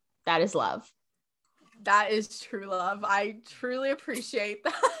Sarah. That is love. That is true love. I truly appreciate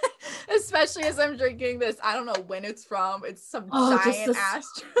that. Especially as I'm drinking this. I don't know when it's from. It's some giant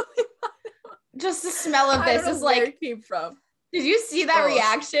ass. Just the smell of this is like, where it came from. Did you see that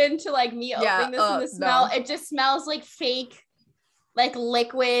reaction to like me opening this and the smell? No. It just smells like fake, like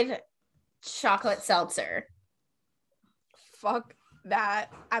liquid chocolate seltzer. Fuck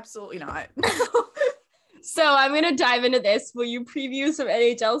that. Absolutely not. So I'm going to dive into this. Will you preview some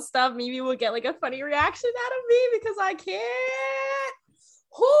NHL stuff? Maybe we'll get like a funny reaction out of me because I can't.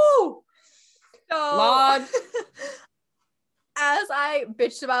 Whoo! So, Lord. As I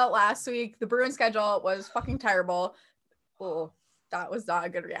bitched about last week, the Bruins schedule was fucking terrible. Oh, that was not a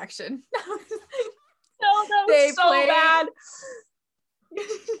good reaction. No, that was so bad.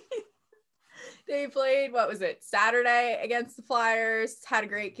 They played, what was it, Saturday against the Flyers, had a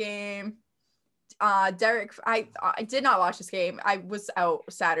great game. Derek, I did not watch this game. I was out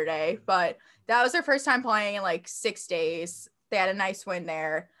Saturday, but that was their first time playing in like 6 days. They had a nice win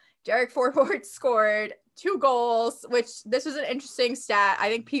there. Derek Forbort scored 2 goals, which this was an interesting stat. I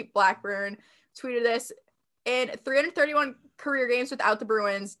think Pete Blackburn tweeted this. In 331 career games without the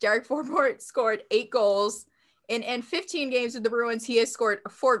Bruins, Derek Forbort scored 8 goals. And in 15 games with the Bruins, he has scored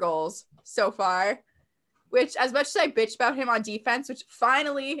 4 goals so far, which as much as I bitch about him on defense, which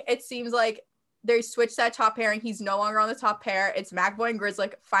finally it seems like they switched that top pairing. He's no longer on the top pair. It's McAvoy and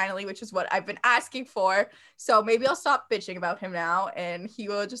Grzelcyk finally, which is what I've been asking for. So maybe I'll stop bitching about him now and he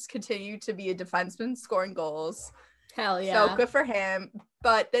will just continue to be a defenseman scoring goals. Hell yeah. So good for him.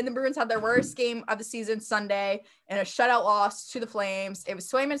 But then the Bruins had their worst game of the season Sunday in a shutout loss to the Flames. It was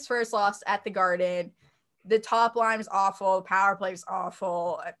Swayman's first loss at the Garden. The top line was awful. The power play was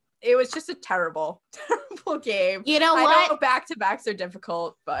awful. It was just a terrible, terrible game. You know what? I know back-to-backs are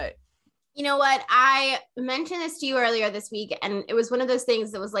difficult, but... You know what? I mentioned this to you earlier this week, and it was one of those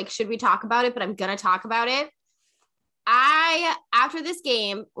things that was like, should we talk about it? But I'm going to talk about it. I, after this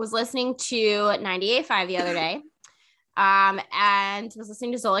game, was listening to 98.5 the other day, and was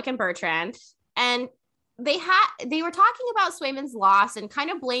listening to Zolik and Bertrand, and they were talking about Swayman's loss and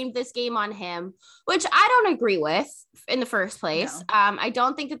kind of blamed this game on him, which I don't agree with in the first place. No. I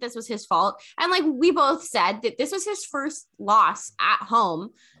don't think that this was his fault. And like we both said that this was his first loss at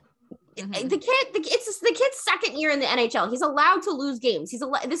home. Mm-hmm. It's the kid's second year in the NHL. He's allowed to lose games.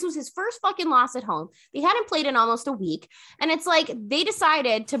 This was his first fucking loss at home. They hadn't played in almost a week. And it's like they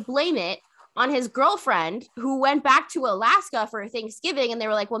decided to blame it on his girlfriend who went back to Alaska for Thanksgiving. And they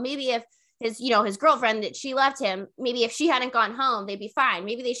were like, well, maybe if his girlfriend that she left him, maybe if she hadn't gone home, they'd be fine.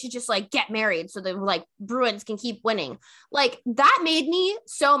 Maybe they should just like get married so the like Bruins can keep winning. Like that made me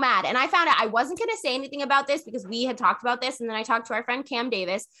so mad. And I found out I wasn't going to say anything about this because we had talked about this. And then I talked to our friend Cam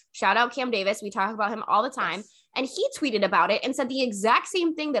Davis, shout out Cam Davis. We talk about him all the time. Yes. And he tweeted about it and said the exact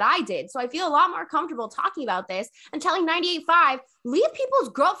same thing that I did. So I feel a lot more comfortable talking about this and telling 98.5, leave people's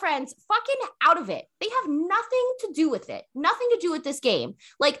girlfriends fucking out of it. They have nothing to do with it. Nothing to do with this game.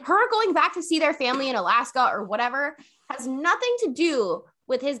 Like her going back to see their family in Alaska or whatever has nothing to do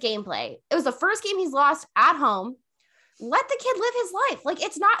with his gameplay. It was the first game he's lost at home. Let the kid live his life. Like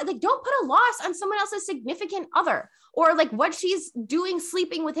it's not like, don't put a loss on someone else's significant other or like what she's doing,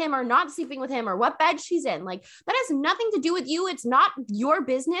 sleeping with him or not sleeping with him or what bed she's in. Like that has nothing to do with you. It's not your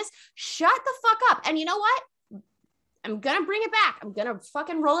business. Shut the fuck up. And you know what? I'm going to bring it back. I'm going to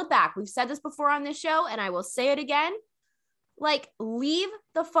fucking roll it back. We've said this before on this show and I will say it again. Like leave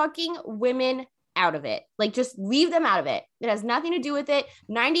the fucking women out of it. Like, just leave them out of it. It has nothing to do with it.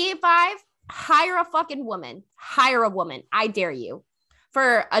 98.5, hire a fucking woman. Hire a woman. I dare you.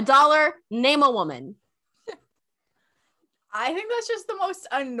 For $1, name a woman. I think that's just the most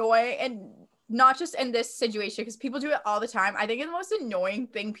annoying, and not just in this situation, because people do it all the time. I think the most annoying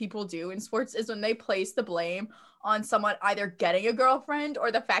thing people do in sports is when they place the blame on someone either getting a girlfriend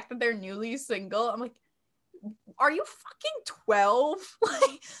or the fact that they're newly single. I'm like, are you fucking 12?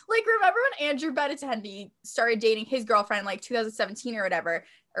 like remember when Andrew Benintendi started dating his girlfriend like 2017 or whatever,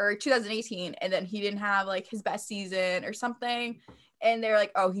 or 2018, and then he didn't have like his best season or something, and they're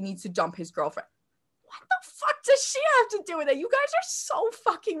like, oh, he needs to dump his girlfriend. What the fuck does she have to do with it? You guys are so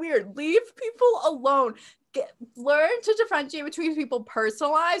fucking weird. Leave people alone. Learn to differentiate between people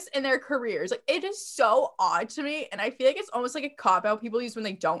personal lives and their careers. Like, it is so odd to me, and I feel like it's almost like a cop-out people use when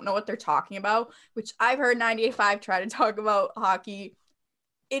they don't know what they're talking about, which I've heard 98.5 try to talk about hockey.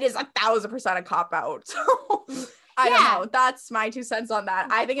 It is 1,000% a cop-out. So I don't know. That's my 2 cents on that.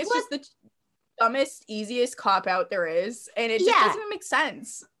 I think it's just the dumbest, easiest cop-out there is, and it just doesn't even make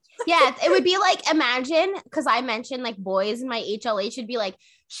sense. Yeah, it would be like, imagine, because I mentioned like boys in my HLH should be like,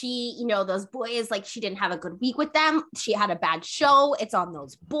 she, you know, those boys, like she didn't have a good week with them. She had a bad show. It's on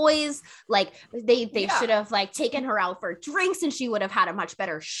those boys. Like they should have like taken her out for drinks and she would have had a much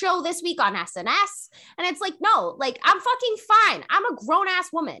better show this week on SNS. And it's like, no, like I'm fucking fine. I'm a grown ass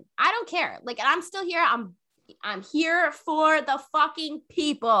woman. I don't care. Like, and I'm still here. I'm here for the fucking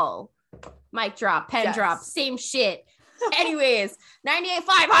people. Mic drop, pen drop, same shit. Anyways, 98.5,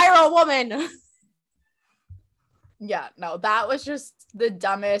 hire a woman. Yeah, no, that was just the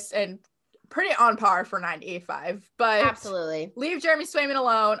dumbest and pretty on par for 98.5. But absolutely, leave Jeremy Swayman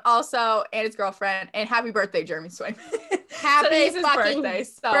alone. Also, and his girlfriend. And happy birthday, Jeremy Swayman. Happy fucking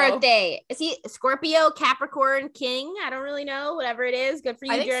birthday. Is he Scorpio, Capricorn, King? I don't really know. Whatever it is, good for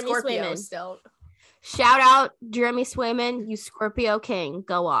you, Jeremy Swayman. Still. Shout out, Jeremy Swayman, you Scorpio King.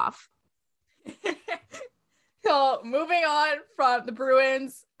 Go off. So moving on from the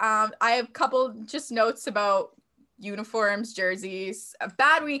Bruins, I have a couple just notes about uniforms, jerseys. A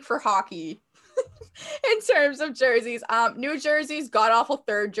bad week for hockey in terms of jerseys. New jerseys, god awful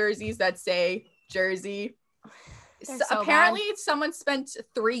third jerseys that say Jersey. So apparently someone spent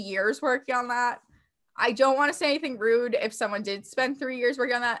 3 years working on that. I don't want to say anything rude if someone did spend 3 years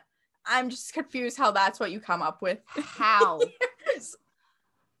working on that. I'm just confused how that's what you come up with. How?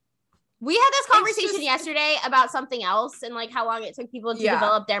 We had this conversation yesterday about something else and like how long it took people to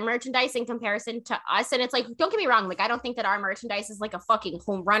develop their merchandise in comparison to us. And it's like, don't get me wrong. Like, I don't think that our merchandise is like a fucking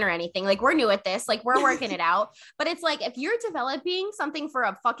home run or anything. Like, we're new at this. Like, we're working it out. But it's like, if you're developing something for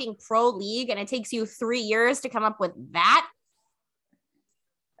a fucking pro league and it takes you 3 years to come up with that,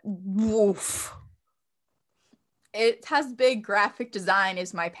 woof. It has big graphic design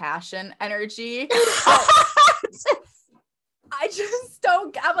is my passion energy. I just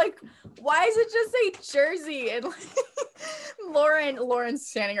don't, I'm like, why does it just say Jersey? And like, Lauren's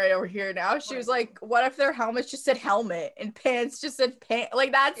standing right over here now. She was like, what if their helmets just said helmet and pants just said pants?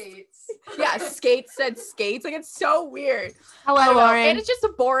 Like, that's, skates. Yeah, skates said skates. Like, it's so weird. Hello, Lauren. And it's just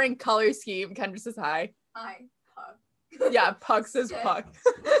a boring color scheme. Kendra says hi. Hi, Puck. Yeah, Puck says Puck.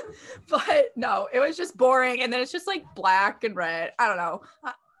 But no, it was just boring. And then it's just like black and red. I don't know.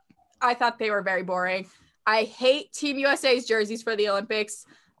 I thought they were very boring. I hate Team USA's jerseys for the Olympics.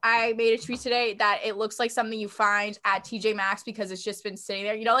 I made a tweet today that it looks like something you find at TJ Maxx because it's just been sitting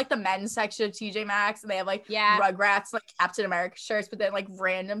there. You know, like the men's section of TJ Maxx, and they have like Rugrats, like Captain America shirts, but then like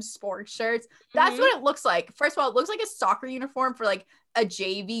random sports shirts. That's what it looks like. First of all, it looks like a soccer uniform for like a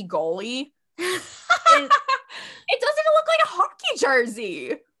JV goalie. And it doesn't even look like a hockey jersey.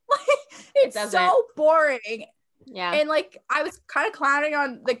 Like, it's so boring. Yeah. And like, I was kind of clowning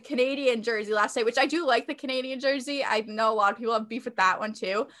on the Canadian jersey last night, which I do like the Canadian jersey. I know a lot of people have beef with that one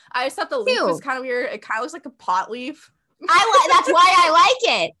too. I just thought the leaf was kind of weird. It kind of looks like a pot leaf. That's why I like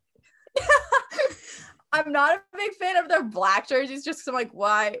it. I'm not a big fan of their black jerseys just because I'm like,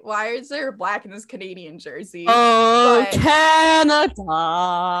 why is there black in this Canadian jersey? Oh, Canada.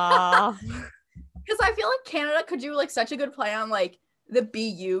 Because I feel like Canada could do like such a good play on like the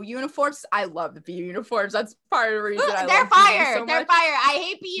BU uniforms. I love the BU uniforms. That's part of the reason I they're love fire. So they're much. fire. I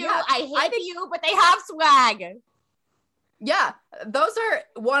hate BU. Yeah, I hate BU, but they have swag. Yeah, those are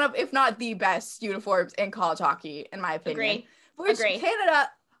one of, if not the best uniforms in college hockey, in my opinion. Agree. Canada,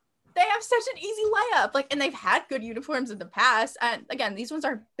 they have such an easy layup. Like, and they've had good uniforms in the past. And again, these ones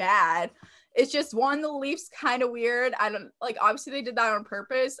are bad. It's just one, the Leafs kind of weird. I don't like. Obviously, they did that on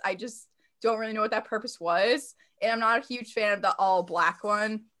purpose. I just don't really know what that purpose was. And I'm not a huge fan of the all black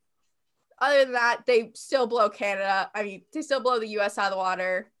one. Other than that, they still blow Canada. I mean, they still blow the US out of the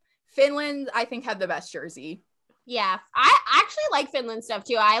water. Finland, I think, had the best jersey. Yeah, I actually like Finland stuff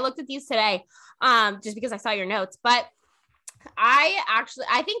too. I looked at these today, just because I saw your notes, but I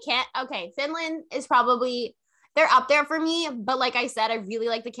think Finland is probably, they're up there for me, but like I said, I really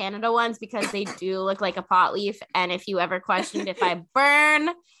like the Canada ones because they do look like a pot leaf. And if you ever questioned if I burn,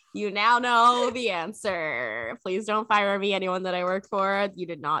 you now know the answer. Please don't fire me, anyone that I work for. You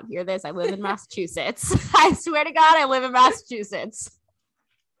did not hear this. I live in Massachusetts. I swear to God, I live in Massachusetts.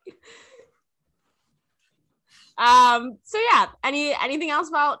 So yeah, anything else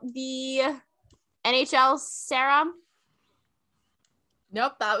about the NHL, Sarah?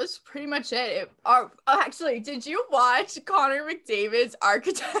 Nope, that was pretty much it. Actually, did you watch Connor McDavid's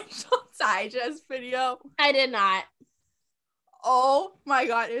Architectural Digest video? I did not. Oh my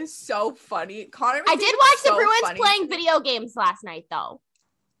God, it was so funny. I did watch the Bruins playing video games last night, though.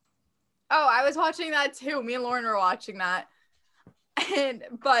 Oh, I was watching that too. Me and Lauren were watching that.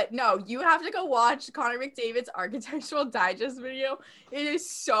 But no, you have to go watch Connor McDavid's Architectural Digest video. It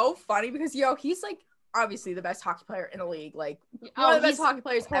is so funny because, he's like obviously the best hockey player in the league. Like one of the best hockey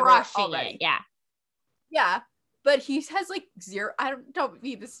players ever already. Yeah. Yeah. But he has like zero, I don't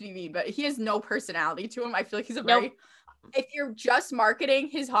mean this to be mean, but he has no personality to him. I feel like he's if you're just marketing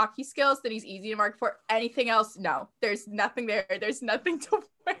his hockey skills, then he's easy to market for. Anything else, no. There's nothing there. There's nothing to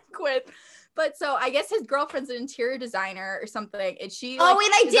work with. But so I guess his girlfriend's an interior designer or something. And she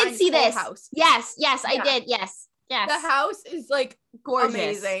I did see this house. Yes, I did. Yes. The house is like gorgeous.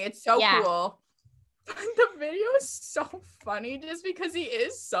 Amazing. It's so cool. The video is so funny just because he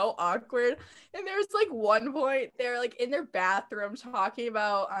is so awkward. And there's like one point they're like in their bathroom talking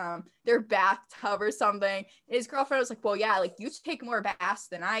about their bathtub or something. And his girlfriend was like, well, yeah, like you take more baths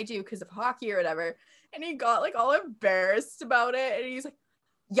than I do because of hockey or whatever. And he got like all embarrassed about it. And he's like,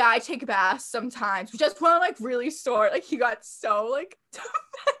 yeah, I take baths sometimes. Just when I'm like really sore. Like he got so like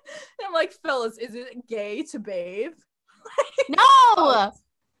and I'm like, Phyllis, is it gay to bathe? No.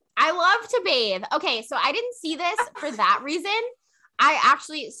 I love to bathe. Okay, so I didn't see this for that reason. I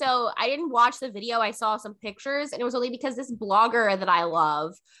didn't watch the video. I saw some pictures, and it was only because this blogger that I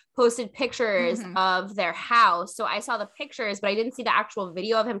love posted pictures of their house. So I saw the pictures, but I didn't see the actual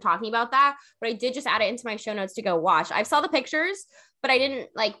video of him talking about that. But I did just add it into my show notes to go watch. I saw the pictures, but I didn't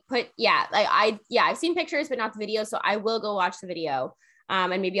I've seen pictures, but not the video. So I will go watch the video.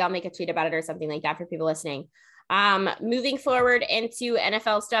 And maybe I'll make a tweet about it or something like that for people listening. Moving forward into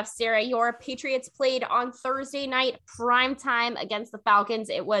NFL stuff, Sarah, your Patriots played on Thursday night, prime time against the Falcons.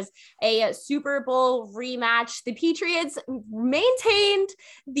 It was a Super Bowl rematch. The Patriots maintained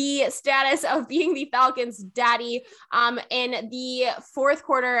the status of being the Falcons' daddy in the fourth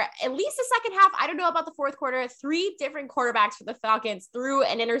quarter, at least the second half. I don't know about the fourth quarter. 3 different quarterbacks for the Falcons threw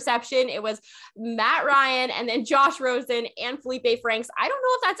an interception. It was Matt Ryan and then Josh Rosen and Felipe Franks. I don't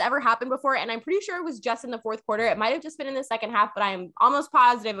know if that's ever happened before, and I'm pretty sure it was just in the fourth quarter. It might have just been in the second half, but I'm almost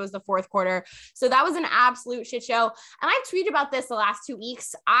positive it was the fourth quarter. So that was an absolute shit show. And I've tweeted about this the last 2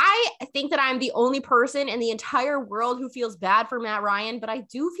 weeks. I think that I'm the only person in the entire world who feels bad for Matt Ryan, but I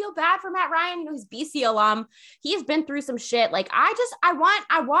do feel bad for Matt Ryan, who's BC alum. He's been through some shit. Like I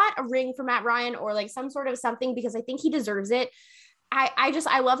want a ring for Matt Ryan or like some sort of something because I think he deserves it.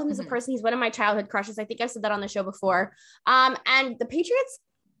 I love him as a person. He's one of my childhood crushes. I think I've said that on the show before. And the Patriots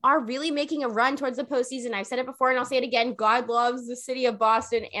are really making a run towards the postseason. I've said it before and I'll say it again. God loves the city of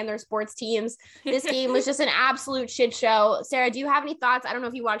Boston and their sports teams. This game was just an absolute shit show. Sarah, do you have any thoughts? I don't know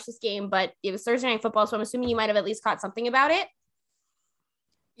if you watched this game, but it was Thursday Night Football, so I'm assuming you might have at least caught something about it.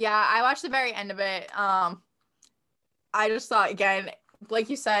 Yeah, I watched the very end of it. I just thought, again, like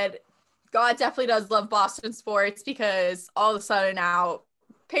you said, God definitely does love Boston sports because all of a sudden now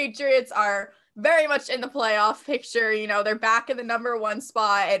Patriots are very much in the playoff picture. You know, they're back in the number 1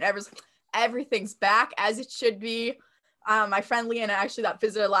 spot and everything's back as it should be. My friend Leanna, actually, that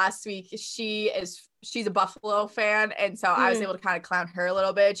visited last week, she's a Buffalo fan. And so I was able to kind of clown her a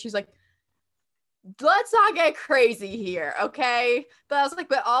little bit. She's like, let's not get crazy here. Okay. But I was like,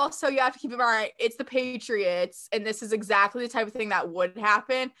 but also you have to keep in mind, it's the Patriots. And this is exactly the type of thing that would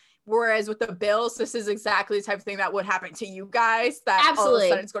happen. Whereas with the Bills, this is exactly the type of thing that would happen to you guys. That Absolutely. All of a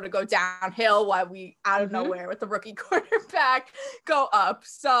sudden it's going to go downhill while we, out of nowhere with the rookie quarterback, go up.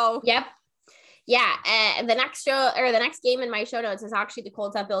 So yep. Yeah. And the next game in my show notes is actually the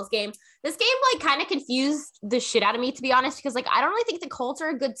Colts at Bills game. This game like kind of confused the shit out of me, to be honest, because like I don't really think the Colts are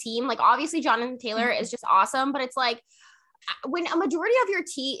a good team. Like obviously Jonathan Taylor is just awesome, but it's like when a majority of your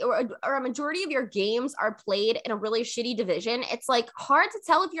or a majority of your games are played in a really shitty division, it's like hard to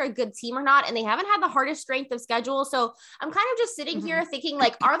tell if you're a good team or not. And they haven't had the hardest strength of schedule. So I'm kind of just sitting here thinking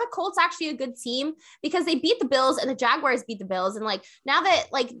like, are the Colts actually a good team? Because they beat the Bills and the Jaguars beat the Bills. And like, now that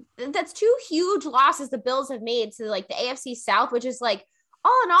like, that's two huge losses the Bills have made to like the AFC South, which is like,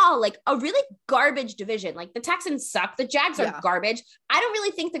 all in all, like a really garbage division. Like the Texans suck. The Jags are garbage. I don't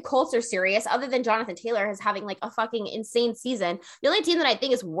really think the Colts are serious other than Jonathan Taylor is having like a fucking insane season. The only team that I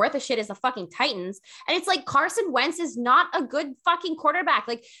think is worth a shit is the fucking Titans. And it's like Carson Wentz is not a good fucking quarterback.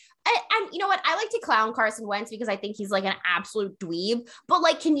 Like, and you know what? I like to clown Carson Wentz because I think he's like an absolute dweeb. But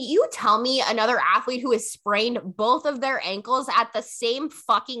like, can you tell me another athlete who has sprained both of their ankles at the same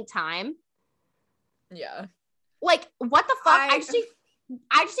fucking time? Yeah. Like, what the fuck? I just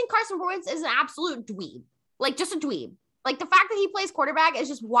think Carson Wentz is an absolute dweeb. Like, just a dweeb. Like, the fact that he plays quarterback is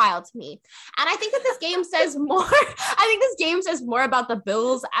just wild to me. And I think that this game says more. I think this game says more about the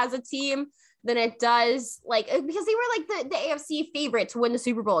Bills as a team than it does, like, because they were like the AFC favorite to win the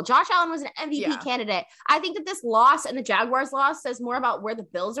Super Bowl. Josh Allen was an MVP candidate. I think that this loss and the Jaguars loss says more about where the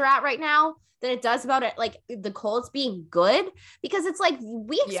Bills are at right now than it does about it, like the Colts being good, because it's like,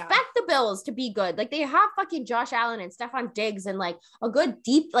 we expect the Bills to be good. Like they have fucking Josh Allen and Stephon Diggs and like a good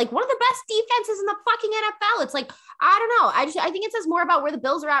deep, like one of the best defenses in the fucking NFL. It's like, I don't know. I think it says more about where the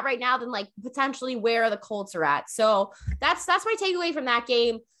Bills are at right now than like potentially where the Colts are at. So that's my takeaway from that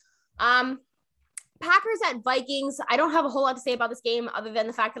game. Packers at Vikings. I don't have a whole lot to say about this game other than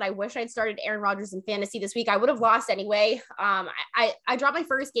the fact that I wish I'd started Aaron Rodgers in fantasy this week. I would have lost anyway. I dropped my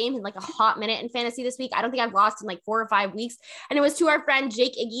first game in like a hot minute in fantasy this week. I don't think I've lost in like 4 or 5 weeks. And it was to our friend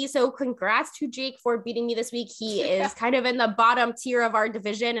Jake Iggy. So congrats to Jake for beating me this week. He is kind of in the bottom tier of our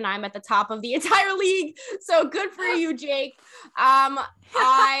division and I'm at the top of the entire league. So good for you, Jake. I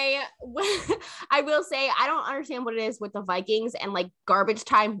will say I don't understand what it is with the Vikings and like garbage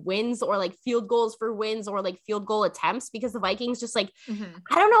time wins or like field goals for wins or like field goal attempts, because the Vikings just like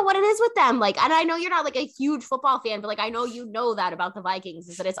I don't know what it is with them. Like, and I know you're not like a huge football fan, but like I know you know that about the Vikings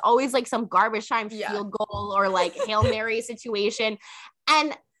is that it's always like some garbage time field goal or like Hail Mary situation.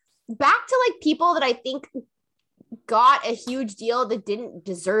 And back to like people that I think got a huge deal that didn't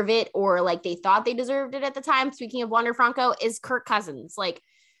deserve it or like they thought they deserved it at the time. Speaking of Wander Franco, is Kirk Cousins. Like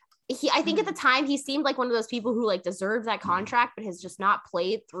I think at the time he seemed like one of those people who like deserved that contract, but has just not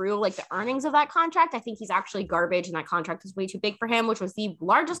played through like the earnings of that contract. I think he's actually garbage and that contract was way too big for him, which was the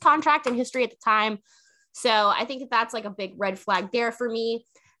largest contract in history at the time. So I think that that's like a big red flag there for me.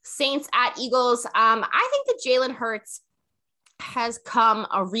 Saints at Eagles. I think that Jalen Hurts has come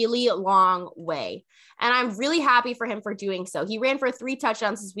a really long way. And I'm really happy for him for doing so. He ran for 3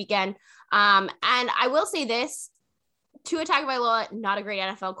 touchdowns this weekend. And I will say this, Tua Tagovailoa, not a great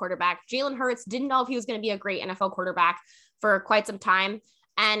NFL quarterback. Jalen Hurts didn't know if he was going to be a great NFL quarterback for quite some time.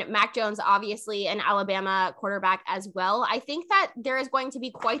 And Mac Jones, obviously an Alabama quarterback as well. I think that there is going to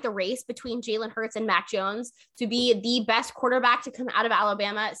be quite the race between Jalen Hurts and Mac Jones to be the best quarterback to come out of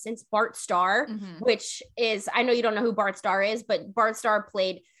Alabama since Bart Starr, which is, I know you don't know who Bart Starr is, but Bart Starr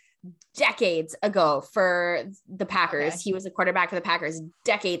played decades ago for the Packers. Okay. He was a quarterback for the Packers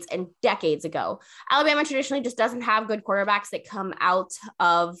decades and decades ago. Alabama traditionally just doesn't have good quarterbacks that come out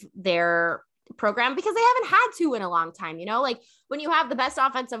of their program because they haven't had to in a long time. You know, like when you have the best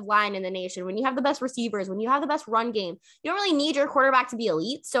offensive line in the nation, when you have the best receivers, when you have the best run game, you don't really need your quarterback to be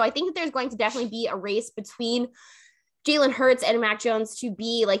elite. So I think that there's going to definitely be a race between Jalen Hurts and Mac Jones to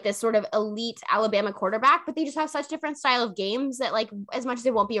be like this sort of elite Alabama quarterback, but they just have such different style of games that like, as much as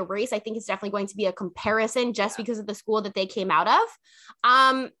it won't be a race, I think it's definitely going to be a comparison just because of the school that they came out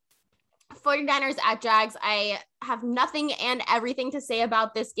of. 49ers at Jags. I have nothing and everything to say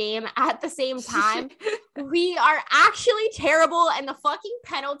about this game at the same time. We are actually terrible and the fucking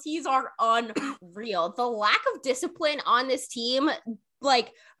penalties are unreal. The lack of discipline on this team,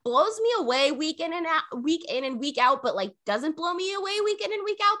 like, blows me away week in and week out, but like doesn't blow me away week in and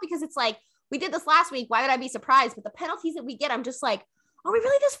week out because it's like, we did this last week. Why would I be surprised? But the penalties that we get, I'm just like, are we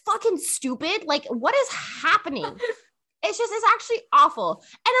really this fucking stupid? Like, what is happening? It's actually awful.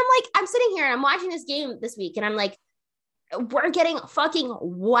 And I'm sitting here and I'm watching this game this week and I'm like, we're getting fucking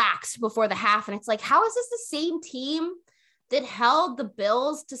waxed before the half. And it's like, how is this the same team that held the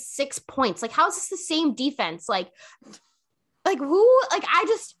Bills to 6 points? Like, how is this the same defense? Like who, like,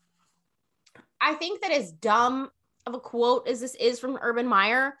 I think that as dumb of a quote as this is from Urban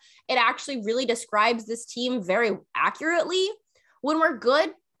Meyer, it actually really describes this team very accurately. When we're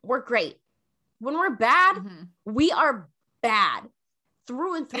good, we're great. When we're bad, we are bad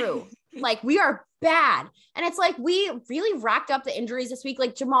through and through. Like, we are bad. And it's like, we really racked up the injuries this week.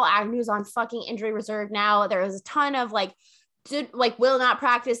 Like Jamal Agnew's on fucking injury reserve now. There was a ton of will not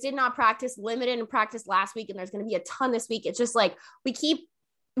practice, did not practice, limited in practice last week. And there's going to be a ton this week. It's just like,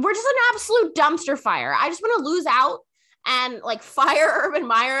 we're just an absolute dumpster fire. I just want to lose out and like fire Urban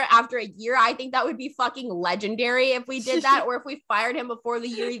Meyer after a year. I think that would be fucking legendary if we did that, or if we fired him before the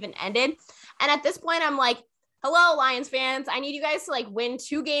year even ended. And at this point, I'm like, hello, Lions fans. I need you guys to like win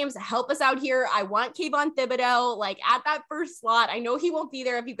 2 games. Help us out here. I want Kayvon Thibodeau like at that first slot. I know he won't be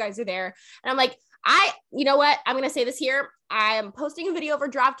there if you guys are there. And I'm like, you know what? I'm going to say this here. I am posting a video for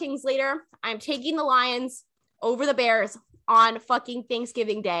DraftKings later. I'm taking the Lions over the Bears on fucking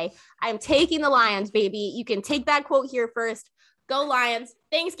Thanksgiving Day. I'm taking the Lions, baby. You can take that quote here first. Go Lions.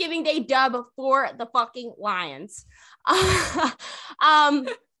 Thanksgiving Day dub for the fucking Lions. Woohoo!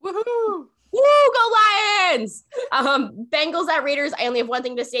 Woo, go Lions! Bengals at Raiders. I only have one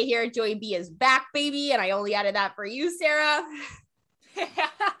thing to say here. Joey B is back, baby. And I only added that for you, Sarah.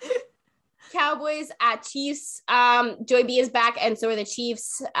 Cowboys at Chiefs. Joey B is back, and so are the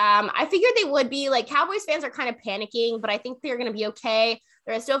Chiefs. I figured they would be. Like, Cowboys fans are kind of panicking, but I think they're going to be okay.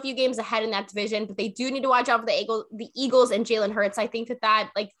 There are still a few games ahead in that division, but they do need to watch out for the Eagles and Jalen Hurts. I think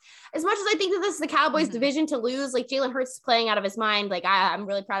that like, as much as I think that this is the Cowboys division to lose, like Jalen Hurts is playing out of his mind. Like, I'm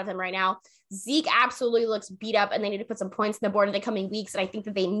really proud of him right now. Zeke absolutely looks beat up, and they need to put some points on the board in the coming weeks. And I think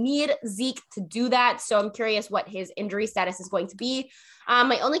that they need Zeke to do that. So I'm curious what his injury status is going to be.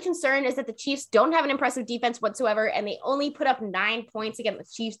 My only concern is that the Chiefs don't have an impressive defense whatsoever, and they only put up 9 points against the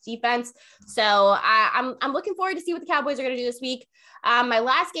Chiefs defense. So I'm looking forward to see what the Cowboys are going to do this week. My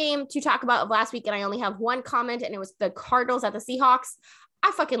last game to talk about of last week, and I only have one comment, and it was the Cardinals at the Seahawks.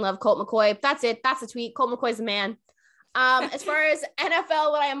 I fucking love Colt McCoy. That's it. That's the tweet. Colt McCoy's the man. As far as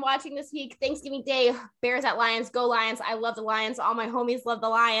NFL, what I am watching this week, Thanksgiving Day, Bears at Lions, go Lions. I love the Lions. All my homies love the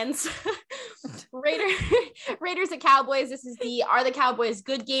Lions. Raiders at Cowboys. This is are the Cowboys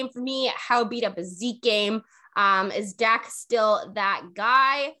good game for me? How beat up a Zeke game? Is Dak still that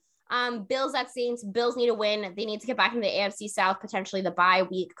guy? Bills at Saints. Bills need a win. They need to get back into the AFC South, potentially the bye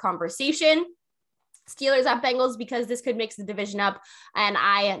week conversation. Steelers at Bengals, because this could mix the division up. And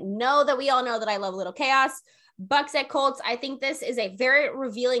I know that we all know that I love a little chaos. Bucks at Colts. I think this is a very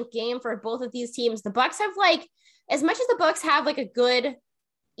revealing game for both of these teams. The Bucks have as much as the Bucks have a good,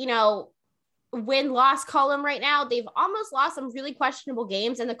 win-loss column right now, they've almost lost some really questionable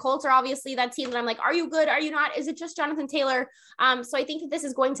games. And the Colts are obviously that team that I'm like, are you good? Are you not? Is it just Jonathan Taylor? So I think that this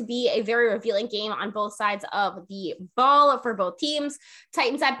is going to be a very revealing game on both sides of the ball for both teams.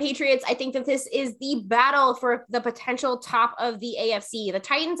 Titans at Patriots. I think that this is the battle for the potential top of the AFC. The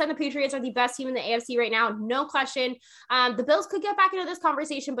Titans and the Patriots are the best team in the AFC right now. No question. The Bills could get back into this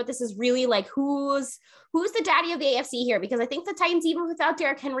conversation, but this is really who's the daddy of the AFC here? Because I think the Titans, even without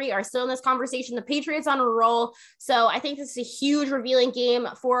Derrick Henry, are still in this conversation. The Patriots on a roll. So I think this is a huge revealing game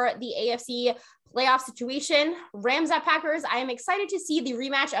for the AFC playoff situation. Rams at Packers. I am excited to see the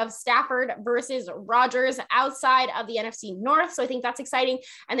rematch of Stafford versus Rodgers outside of the NFC North. So I think that's exciting.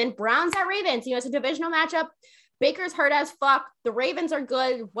 And then Browns at Ravens. It's a divisional matchup. Baker's hurt as fuck. The Ravens are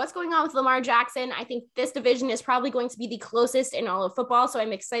good. What's going on with Lamar Jackson? I think this division is probably going to be the closest in all of football. So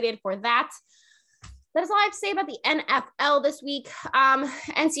I'm excited for that. That is all I have to say about the NFL this week.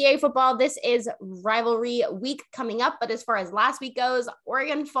 NCAA football, this is rivalry week coming up. But as far as last week goes,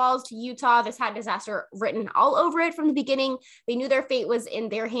 Oregon falls to Utah. This had disaster written all over it from the beginning. They knew their fate was in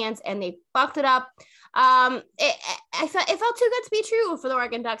their hands and they fucked it up. It felt too good to be true for the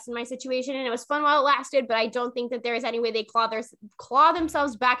Oregon Ducks in my situation. And it was fun while it lasted, but I don't think that there is any way they claw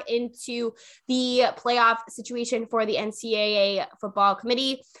themselves back into the playoff situation for the NCAA football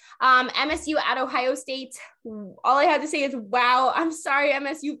committee. MSU at Ohio State. All I had to say is, wow, I'm sorry,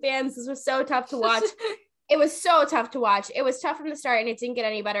 MSU fans. This was so tough to watch. It was so tough to watch. It was tough from the start and it didn't get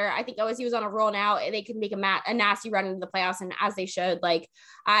any better. I think OSU was on a roll now. They could make a nasty run into the playoffs, and as they should.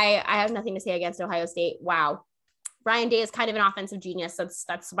 I have nothing to say against Ohio State. Wow. Ryan Day is kind of an offensive genius.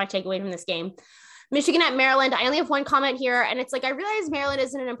 That's my takeaway from this game. Michigan at Maryland. I only have one comment here, and it's I realize Maryland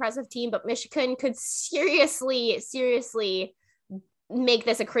isn't an impressive team, but Michigan could seriously make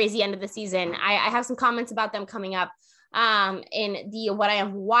this a crazy end of the season. I have some comments about them coming up in the what I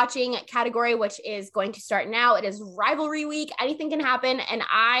am watching category, which is going to start now. It is rivalry week. Anything can happen, and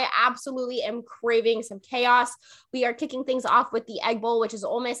I absolutely am craving some chaos. We are kicking things off with the Egg Bowl, which is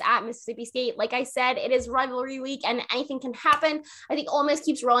Ole Miss at Mississippi State. Like I said, it is rivalry week and anything can happen. I think Ole Miss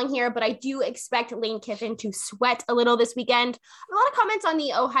keeps rolling here, but I do expect Lane Kiffin to sweat a little this weekend. A lot of comments on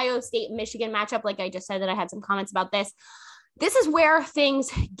the Ohio State-Michigan matchup. Like I just said that I had some comments about this. This is where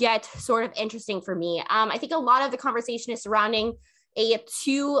things get sort of interesting for me. I think a lot of the conversation is surrounding a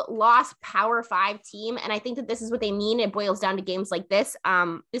 2-loss Power 5 team. And I think that this is what they mean. It boils down to games like this.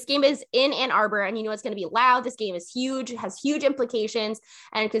 This game is in Ann Arbor, and it's going to be loud. This game is huge, has huge implications,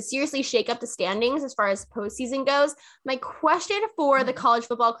 and it could seriously shake up the standings as far as postseason goes. My question for the college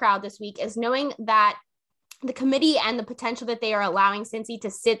football crowd this week is, knowing that the committee and the potential that they are allowing Cincy to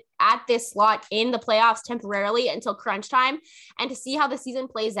sit at this slot in the playoffs temporarily until crunch time and to see how the season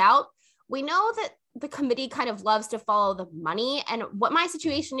plays out. We know that the committee kind of loves to follow the money. And what my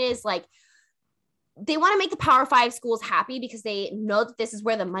situation is, like, they want to make the Power 5 schools happy because they know that this is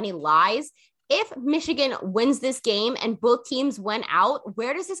where the money lies. If Michigan wins this game and both teams win out,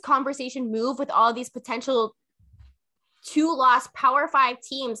 where does this conversation move with all these potential 2-loss Power 5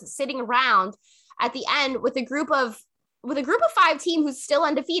 teams sitting around at the end with a group of 5 team who's still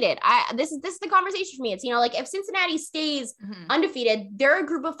undefeated? This is the conversation for me. It's, like, if Cincinnati stays undefeated, they're a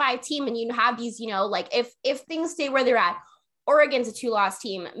group of 5 team, and you have these, like, if things stay where they're at, Oregon's a 2-loss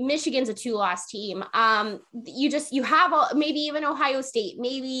team, Michigan's a 2-loss team. You have maybe even Ohio State,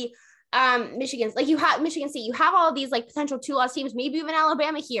 maybe Michigan's, like, you have Michigan State, you have all of these, like, potential 2-loss teams, maybe even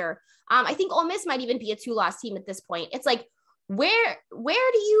Alabama here. I think Ole Miss might even be a 2-loss team at this point. It's like, where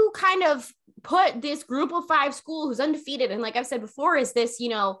do you kind of put this group of 5 school who's undefeated? And like I've said before, is this,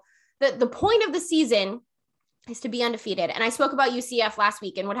 the point of the season is to be undefeated. And I spoke about UCF last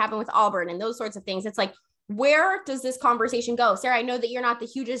week and what happened with Auburn and those sorts of things. It's like, where does this conversation go? Sarah, I know that you're not the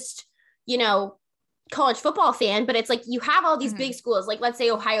hugest, college football fan, but it's like, you have all these big schools, like, let's say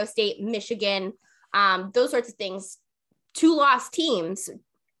Ohio State, Michigan, those sorts of things, 2-loss teams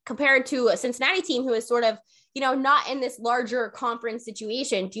compared to a Cincinnati team who is sort of, not in this larger conference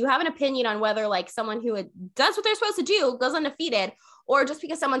situation. Do you have an opinion on whether, like, someone who does what they're supposed to do goes undefeated, or just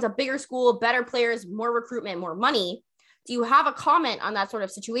because someone's a bigger school, better players, more recruitment, more money? Do you have a comment on that sort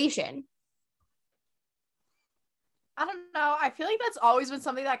of situation? I don't know. I feel like that's always been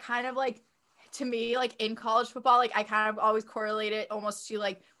something that kind of, like, to me, like, in college football, like, I kind of always correlate it almost to,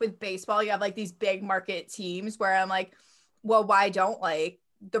 like, with baseball, you have, like, these big market teams where I'm like, well, why don't, like,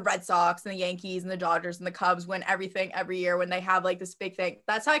 the Red Sox and the Yankees and the Dodgers and the Cubs win everything every year when they have, like, this big thing?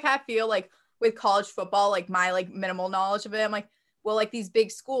 That's how I kind of feel like with college football, like, my, like, minimal knowledge of it. I'm like, well, like, these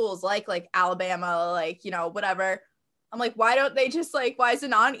big schools like Alabama, like, whatever. I'm like, why don't they just, like, why is it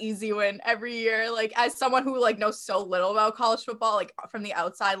not an easy win every year? Like, as someone who, like, knows so little about college football, like, from the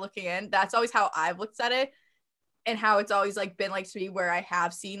outside looking in, that's always how I've looked at it, and how it's always, like, been, like, to me, where I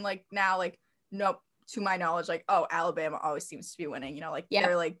have seen, like, now, like, nope, to my knowledge, like, oh, Alabama always seems to be winning, like,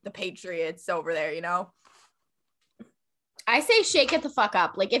 they're, like, the Patriots over there, I say shake it the fuck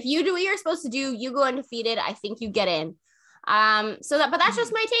up. Like, if you do what you're supposed to do, you go undefeated, I think you get in. But that's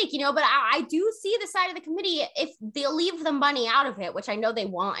just my take, but I do see the side of the committee. If they'll leave the money out of it, which I know they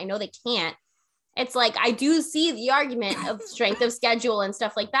won't, I know they can't. It's like, I do see the argument of strength of schedule and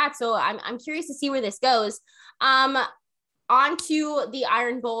stuff like that. So I'm curious to see where this goes. On to the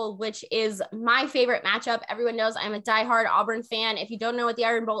Iron Bowl, which is my favorite matchup. Everyone knows I'm a diehard Auburn fan. If you don't know what the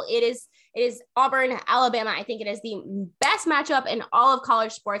Iron Bowl it is Auburn, Alabama. I think it is the best matchup in all of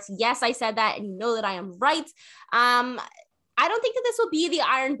college sports. Yes, I said that, and you know that I am right. I don't think that this will be the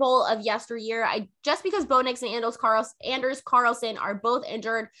Iron Bowl of yesteryear. Just because Bo Nix and Anders Carlson are both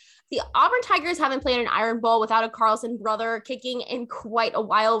injured. The Auburn Tigers haven't played an Iron Bowl without a Carlson brother kicking in quite a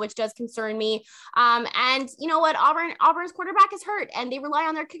while, which does concern me. And you know what? Auburn's quarterback is hurt, and they rely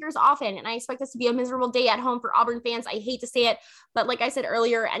on their kickers often. And I expect this to be a miserable day at home for Auburn fans. I hate to say it, but like I said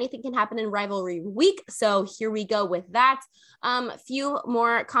earlier, anything can happen in rivalry week. So here we go with that. Few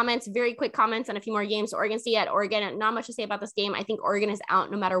more comments, very quick comments on a few more games. Oregon State at Oregon. Not much to say about this game. I think Oregon is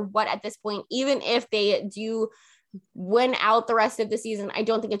out no matter what at this point, even if they do win out the rest of the season. I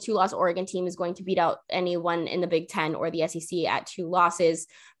don't think a 2-loss Oregon team is going to beat out anyone in the Big Ten or the SEC at 2 losses.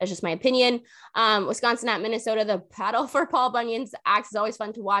 That's just my opinion. Wisconsin at Minnesota, the battle for Paul Bunyan's axe is always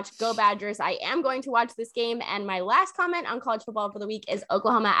fun to watch. Go Badgers. I am going to watch this game. And my last comment on college football for the week is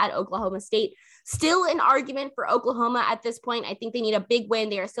Oklahoma at Oklahoma State. Still an argument for Oklahoma at this point. I think they need a big win.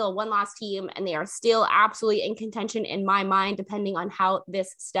 They are still a 1-loss team, and they are still absolutely in contention in my mind, depending on how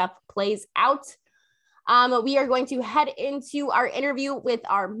this stuff plays out. We are going to head into our interview with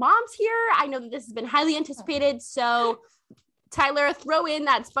our moms here. I know that this has been highly anticipated. So Tyler, throw in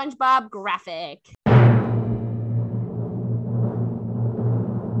that SpongeBob graphic.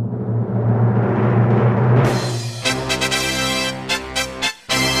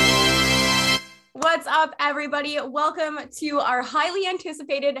 What's up, everybody? Welcome to our highly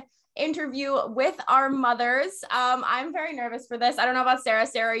anticipated interview with our mothers. I'm very nervous for this. I don't know about Sarah.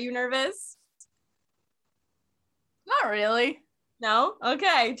 Sarah, are you nervous? Not really. No?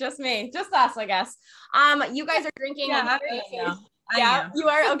 Okay, just me. Just us, I guess. You guys are drinking. Yeah, Yeah, am. you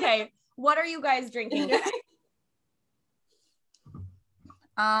are? Okay. What are you guys drinking?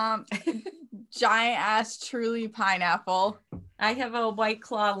 Giant ass Truly pineapple. I have a White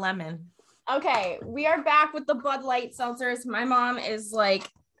Claw lemon. Okay, we are back with the Bud Light seltzers. My mom is like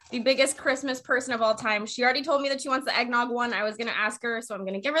the biggest Christmas person of all time. She already told me that she wants the eggnog one. I was going to ask her, so I'm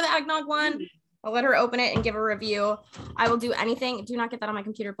going to give her the eggnog one. I'll let her open it and give a review. I will do anything. Do not get that on my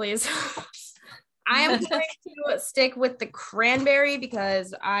computer, please. I am going to stick with the cranberry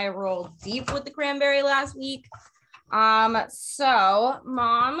because I rolled deep with the cranberry last week. So,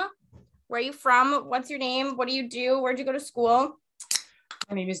 Mom, where are you from? What's your name? What do you do? Where'd you go to school?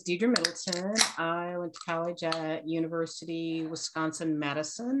 My name is Deidre Middleton. I went to college at University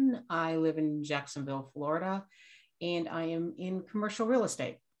Wisconsin-Madison. I live in Jacksonville, Florida, and I am in commercial real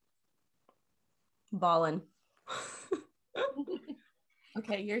estate. Ballin'.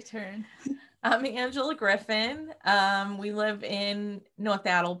 Okay, your turn. I'm Angela Griffin. We live in North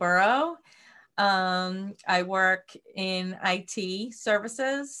Attleboro. I work in IT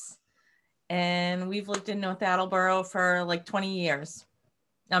services, and we've lived in North Attleboro for like 20 years.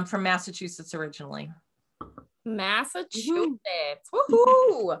 I'm from Massachusetts originally. Massachusetts.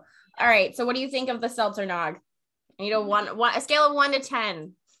 Woohoo! All right. So, what do you think of the seltzer nog? I need a scale of 1 to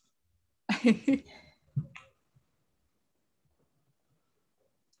 10.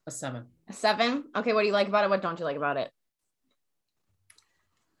 A 7. A 7. Okay. What do you like about it? What don't you like about it?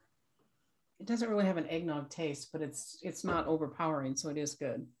 It doesn't really have an eggnog taste, but it's not overpowering, so it is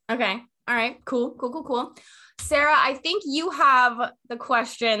good. Okay. All right. Cool. Sarah, I think you have the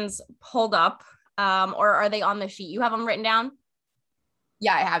questions pulled up, or are they on the sheet? You have them written down?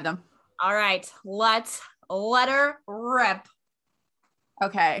 Yeah, I have them. All right. Let her rip.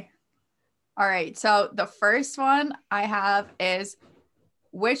 Okay. All right. So the first one I have is,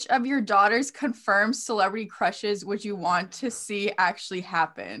 which of your daughter's confirmed celebrity crushes would you want to see actually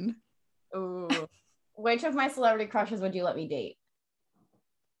happen? Ooh. Which of my celebrity crushes would you let me date?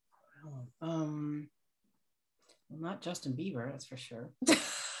 Well, not Justin Bieber, that's for sure. Justin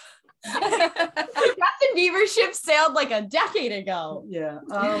Bieber ship sailed like a decade ago. Yeah.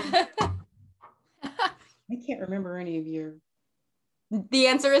 I can't remember any of your. The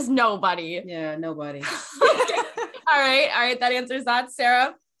answer is nobody. Yeah, nobody. All right. That answers that.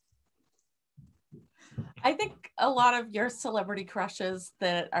 Sarah? I think a lot of your celebrity crushes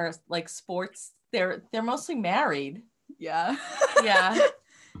that are like sports, they're mostly married. Yeah. Yeah.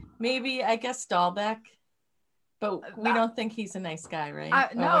 Maybe, I guess, Dahlbeck. But we don't think he's a nice guy,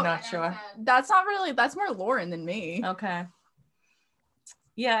 right? No, we're not sure. That's not really, that's more Lauren than me. Okay.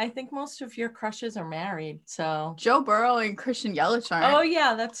 Yeah, I think most of your crushes are married. So Joe Burrow and Christian Yelich aren't. Oh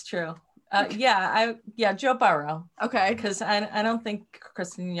yeah, that's true. Joe Burrow. Okay. Because I don't think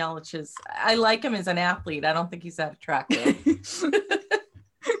Christian Yelich is. I like him as an athlete. I don't think he's that attractive.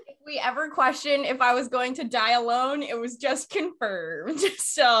 If we ever questioned if I was going to die alone, it was just confirmed.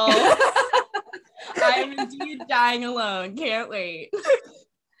 So I am indeed dying alone. Can't wait. All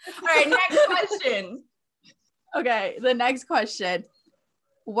right, next question. Okay, the next question.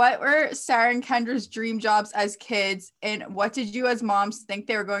 What were Sarah and Kendra's dream jobs as kids, and what did you as moms think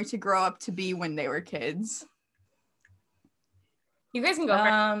they were going to grow up to be when they were kids? You guys can go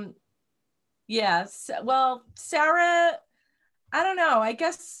first. Yes. Well, Sarah, I don't know. I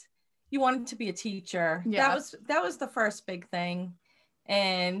guess you wanted to be a teacher. Yeah. That was the first big thing.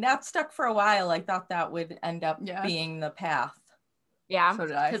 And that stuck for a while. I thought that would end up being the path. Yeah. So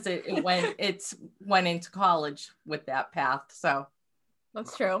did I. Because it went into college with that path. So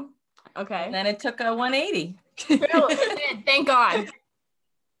That's true. Okay. and then it took a 180. Thank God.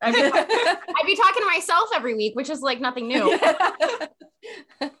 I'd be talking to myself every week, which is like nothing new.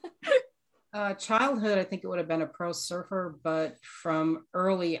 Childhood, I think it would have been a pro surfer, but from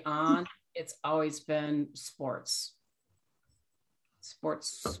early on, it's always been sports.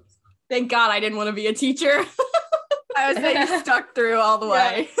 Thank God I didn't want to be a teacher. I was saying you stuck through all the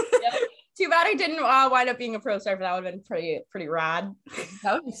way. Yeah. Too bad I didn't wind up being a pro surfer. That would have been pretty rad.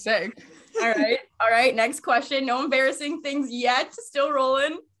 That would be sick. All right. Next question. No embarrassing things yet. Still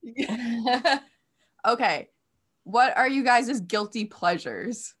rolling. Okay. What are you guys' guilty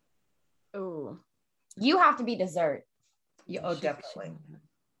pleasures? Ooh. You have to be dessert. Yeah, oh, definitely.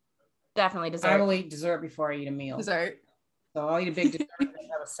 Definitely dessert. I will eat dessert before I eat a meal. Dessert. So I'll eat a big dessert and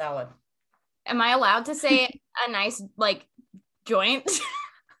have a salad. Am I allowed to say a nice like joint?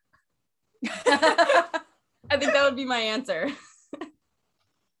 I think that would be my answer.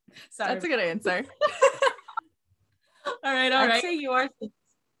 That's a good answer. All right. I'd say yours.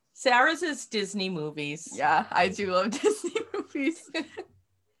 Sarah's is Disney movies. Yeah, I do love Disney movies.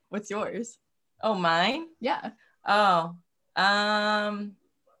 What's yours? Oh, mine? Yeah. Oh,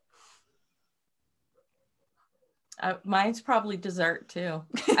 Mine's probably dessert too.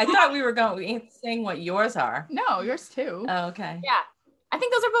 I thought we were saying what yours are. No, yours too. Oh, okay. Yeah. I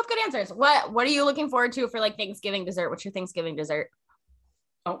think those are both good answers. What are you looking forward to for like Thanksgiving dessert? What's your Thanksgiving dessert?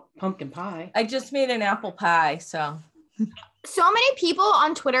 Oh, pumpkin pie. I just made an apple pie, so. So many people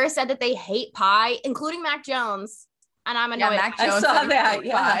on Twitter said that they hate pie, including Mac Jones. And I'm annoyed. Mac I Jones saw said that,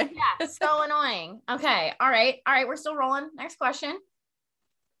 yeah. Yeah, so annoying. Okay. All right. We're still rolling. Next question.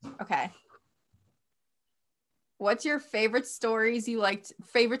 Okay. What's your favorite story you like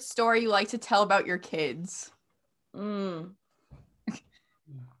to tell about your kids? Who's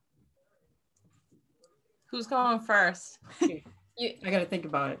going first? I got to think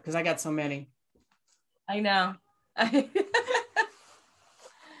about it because I got so many. I know.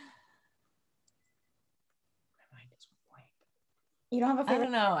 You don't have a I favorite?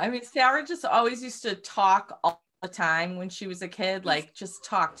 don't know. I mean, Sarah just always used to talk all the time when she was a kid, like just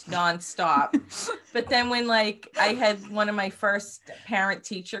talked nonstop. But then when like I had one of my first parent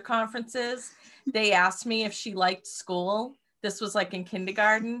teacher conferences, they asked me if she liked school. This was like in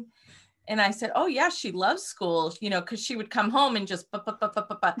kindergarten. And I said, oh yeah, she loves school, you know, because she would come home and just,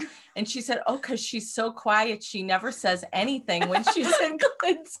 and she said, oh, because she's so quiet. She never says anything when she's in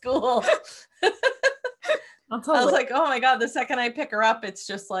school. I was like, oh my God, the second I pick her up, it's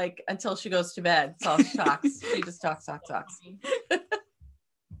just like until she goes to bed. It's all she talks. She just talks.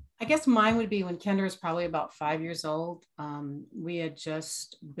 I guess mine would be when Kendra was probably about 5 years old. We had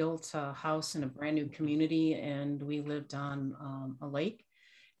just built a house in a brand new community and we lived on a lake.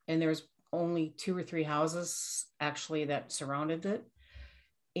 And there was only 2 or 3 houses actually that surrounded it.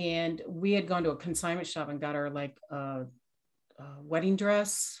 And we had gone to a consignment shop and got her like a wedding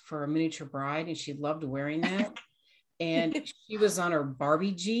dress for a miniature bride. And she loved wearing that. And she was on her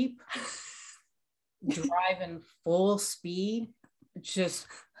Barbie Jeep driving full speed, just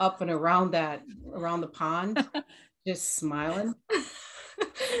up and around the pond, just smiling.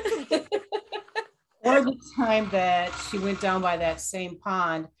 Or the time that she went down by that same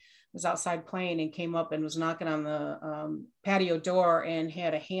pond, was outside playing and came up and was knocking on the patio door and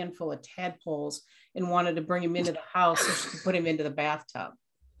had a handful of tadpoles and wanted to bring him into the house so she could put him into the bathtub.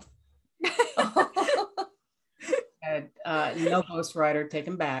 Had no Ghost Rider, take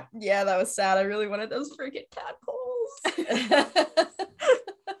him back. Yeah, that was sad. I really wanted those freaking tadpoles.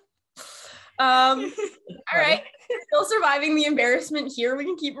 All right. Still surviving the embarrassment here. We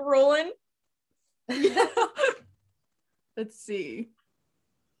can keep it rolling. Let's see.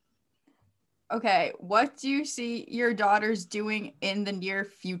 Okay, what do you see your daughters doing in the near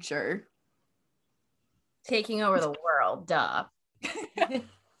future? Taking over the world, duh.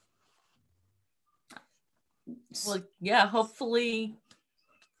 Well, yeah, hopefully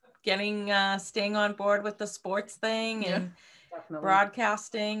staying on board with the sports thing and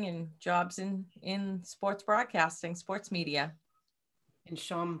broadcasting and jobs in sports broadcasting, sports media. And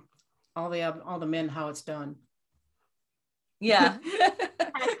show them all the men how it's done. Yeah.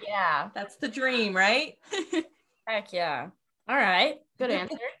 Heck yeah. That's the dream, right? Heck yeah. All right. Good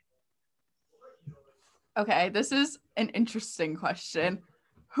answer. Okay, this is an interesting question.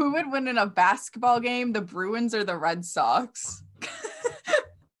 Who would win in a basketball game, the Bruins or the Red Sox?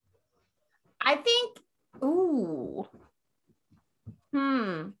 I think,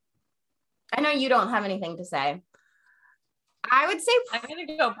 I know you don't have anything to say. I would say I'm going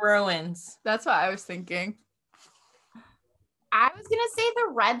to go Bruins. That's what I was thinking. I was going to say the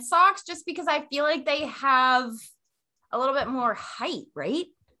Red Sox just because I feel like they have a little bit more height, right?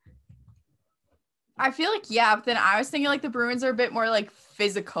 I feel like, yeah, but then I was thinking like the Bruins are a bit more like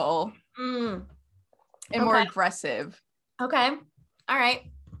physical and more aggressive. Okay. All right.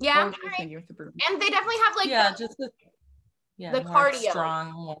 Yeah. What were you thinking with the Bruins? And they definitely have like the more cardio.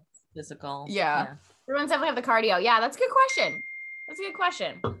 Strong, more physical. Yeah. Bruins definitely have the cardio. Yeah, that's a good question.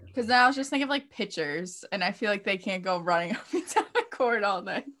 Because now I was just thinking of like pitchers, and I feel like they can't go running up and down the court all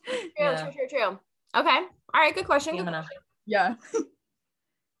day. True. Okay. All right. Good question. Yeah.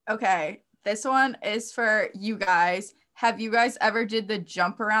 Okay. This one is for you guys. Have you guys ever did the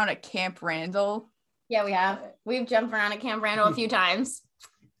jump around at Camp Randall? Yeah, we have. We've jumped around at Camp Randall a few times.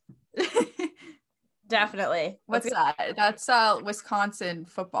 Definitely. What's that? That's Wisconsin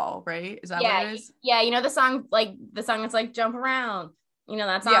football, right? Is that what it is? Yeah, you know the song that's like jump around. You know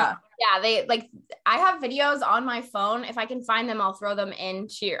that song? Yeah, they like I have videos on my phone. If I can find them, I'll throw them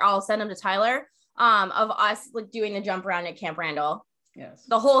I'll send them to Tyler. Of us like doing the jump around at Camp Randall. Yes.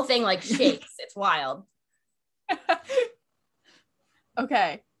 The whole thing like shakes. It's wild.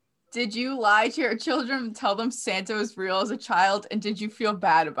 Okay. Did you lie to your children and tell them Santa was real as a child? And did you feel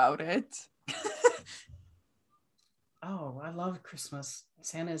bad about it? Oh, I love Christmas.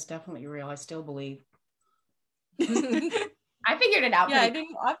 Santa is definitely real. I still believe. I figured it out. Yeah, I pretty-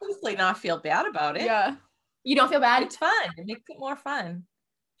 didn't obviously not feel bad about it. Yeah. You don't feel bad? It's fun. It makes it more fun.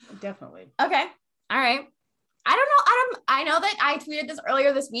 Definitely. Okay. All right. I don't know. I know that I tweeted this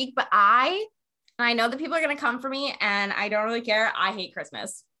earlier this week, but I know that people are going to come for me and I don't really care. I hate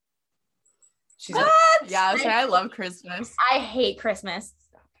Christmas. She's What? Yeah, I was saying I love Christmas. I hate Christmas.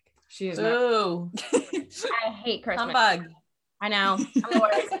 she is not. Ooh, I hate Christmas. humbug. I know. I'm the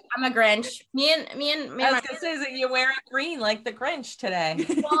worst. I'm a Grinch. Me and I my was gonna say that you're wearing green like the Grinch today.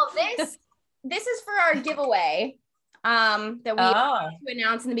 well, this is for our giveaway. That we to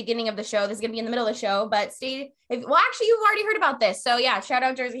announce in the beginning of the show. This is gonna be in the middle of the show, but actually you've already heard about this. So yeah, shout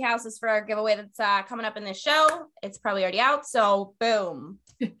out Jersey House is for our giveaway that's coming up in this show. It's probably already out. So boom.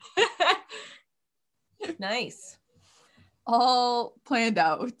 Nice. All planned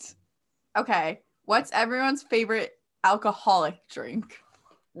out. Okay. What's everyone's favorite alcoholic drink?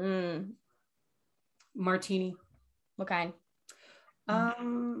 Martini. What kind?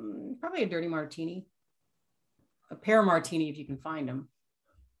 Probably a dirty martini. A pear martini if you can find them.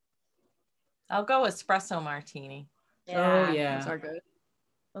 I'll go espresso martini. Oh yeah. Those are good.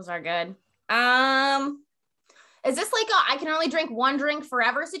 Those are good. Is this like a I can only drink one drink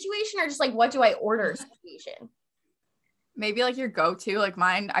forever situation, or just like what do I order situation? Maybe like your go-to, like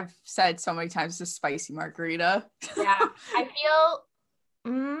mine, I've said so many times, is a spicy margarita. Yeah, I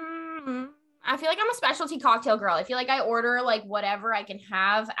feel like I'm a specialty cocktail girl. I feel like I order like whatever I can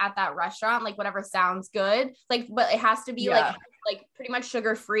have at that restaurant, like whatever sounds good. Like, but it has to be like pretty much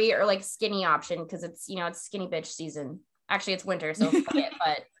sugar-free or like skinny option because it's it's skinny bitch season. Actually, it's winter, so fuck it,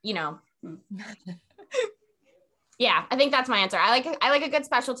 but yeah, I think that's my answer. I like a good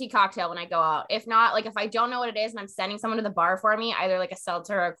specialty cocktail when I go out. If not, like if I don't know what it is and I'm sending someone to the bar for me, either like a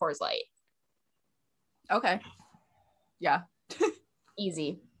seltzer or a Coors Light. Okay. Yeah.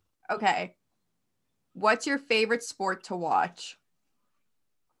 Easy. Okay. What's your favorite sport to watch?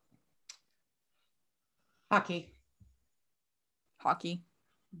 Hockey. Hockey.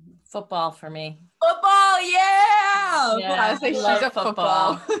 Football for me. Football, yeah. I say she's love a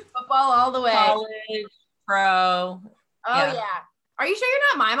football. Football all the way. College, pro. Oh yeah. Are you sure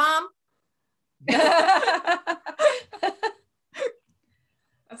you're not my mom?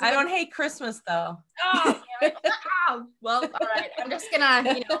 I don't hate Christmas though. Oh, damn it. Oh, well, all right. I'm just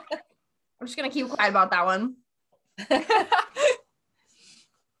gonna keep quiet about that one.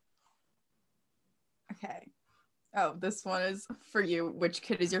 Okay. Oh, this one is for you. Which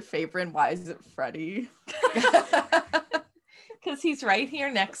kid is your favorite and why is it Freddie? Because he's right here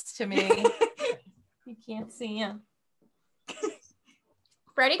next to me. You can't see him.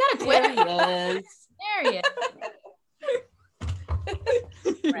 Freddie got a There Twitter. he is. There he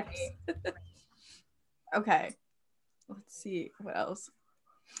is. Freddie. Okay. Let's see. What else?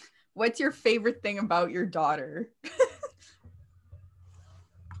 What's your favorite thing about your daughter?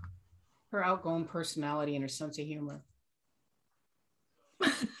 Her outgoing personality and her sense of humor.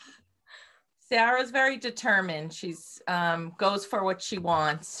 Sarah's very determined. She's goes for what she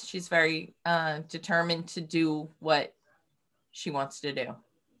wants. She's very determined to do what she wants to do.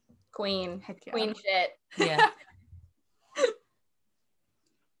 Queen. Heck yeah. Queen shit. Yeah.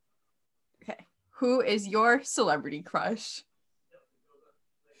 Okay. Who is your celebrity crush?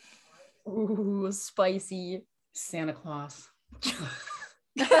 Ooh, spicy. Santa Claus.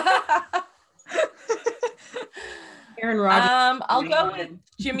 Aaron Rodgers. I'll go with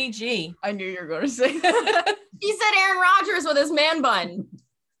Jimmy G. I knew you were going to say that. He said Aaron Rodgers with his man bun.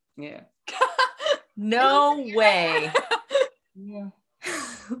 Yeah. No way. Yeah.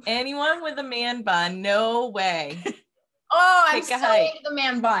 Anyone with a man bun, no way. Oh, I'm Take a so hike. into the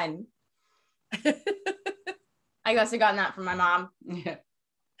man bun. I guess I got that from my mom. Yeah.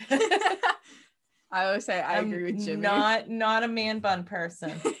 I always say I agree with Jimmy. Not a man bun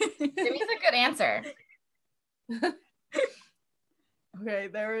person. Jimmy's a good answer. Okay,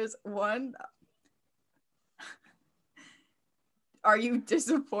 there is one. Are you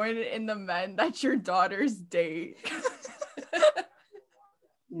disappointed in the men that your daughters date?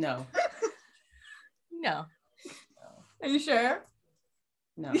 No. No. Are you sure?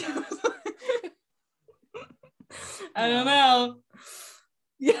 No. I don't know.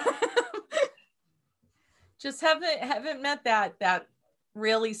 Yeah. Just haven't met that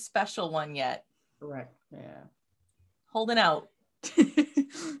really special one yet. Correct. Yeah. Holding out. Okay.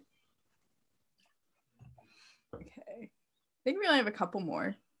 I think we only have a couple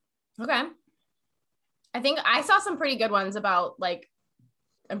more. Okay. I think I saw some pretty good ones about like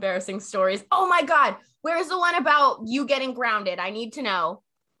embarrassing stories. Oh my God. Where's the one about you getting grounded? I need to know.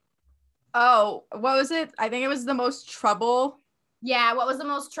 Oh, what was it? I think it was the most trouble. Yeah, what was the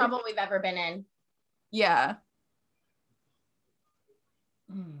most trouble we've ever been in? Yeah.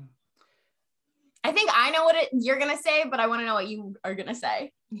 I think I know what you're gonna say, but I want to know what you are gonna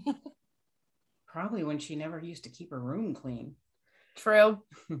say. Probably when she never used to keep her room clean. True.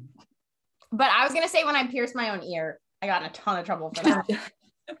 But I was gonna say when I pierced my own ear. I got in a ton of trouble for that.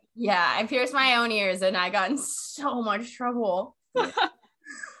 Yeah, I pierced my own ears and I got in so much trouble. All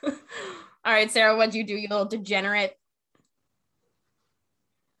right, Sarah, what'd you do, you little degenerate?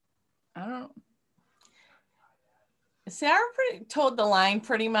 I don't know. Sarah told the line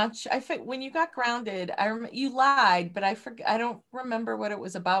pretty much. When you got grounded, you lied, but I don't remember what it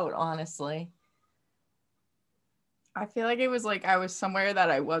was about, honestly. I feel like it was like I was somewhere that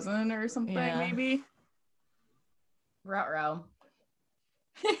I wasn't or something, maybe. Ruh-roh.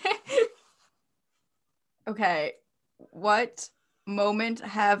 Okay. What moment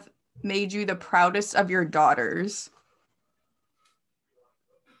have made you the proudest of your daughters?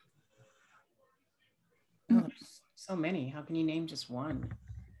 Oh, so many. How can you name just one?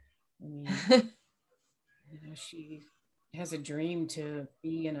 I mean, she has a dream to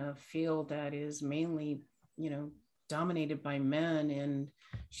be in a field that is mainly, dominated by men, and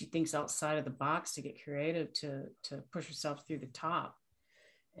she thinks outside of the box to get creative, to push herself through the top,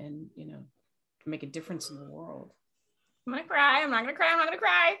 and make a difference in the world. I'm gonna cry. I'm not gonna cry. I'm not gonna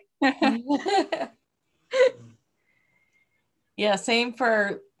cry. Yeah, same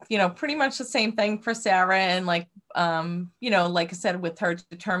for pretty much the same thing for Sarah, and like I said, with her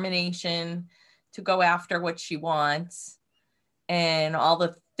determination to go after what she wants and all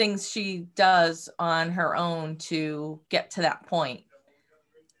the things she does on her own to get to that point.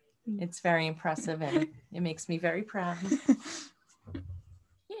 It's very impressive and it makes me very proud.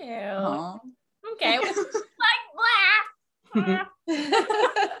 Yeah. Okay. Like blah.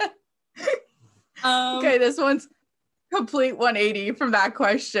 Okay, this one's complete 180 from that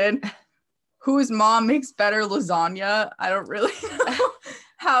question. Whose mom makes better lasagna? I don't really know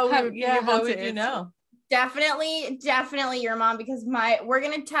how would you know? Definitely your mom, because we're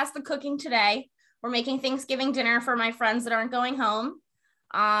gonna test the cooking today. We're making Thanksgiving dinner for my friends that aren't going home.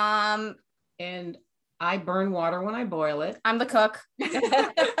 And I burn water when I boil it. I'm the cook.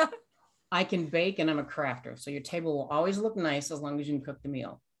 I can bake and I'm a crafter. So your table will always look nice as long as you can cook the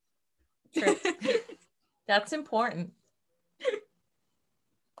meal. True. That's important.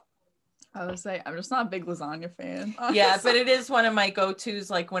 I would say I'm just not a big lasagna fan. Honestly. Yeah, but it is one of my go-tos.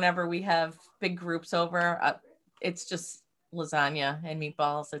 Like whenever we have big groups over, it's just lasagna and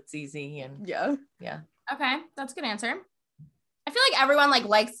meatballs. It's easy and yeah. Okay, that's a good answer. I feel like everyone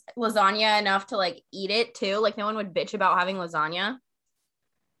likes lasagna enough to eat it too. Like no one would bitch about having lasagna.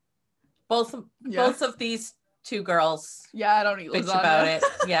 Both of these two girls. Yeah, I don't eat bitch lasagna about it.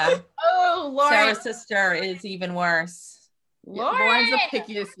 Yeah. Oh, Lauren. Sarah's sister is even worse. Lauren's the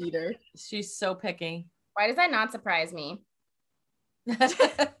pickiest eater. She's so picky. Why does that not surprise me? All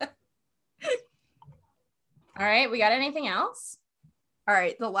right, we got anything else? All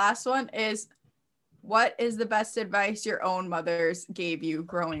right, the last one is, what is the best advice your own mothers gave you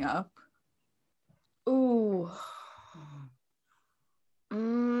growing up? Ooh. I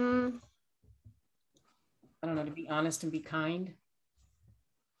don't know, to be honest and be kind.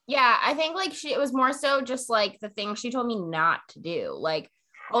 Yeah, I think it was more so just the thing she told me not to do.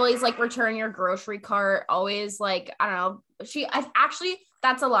 Always return your grocery cart. Always I don't know. Actually,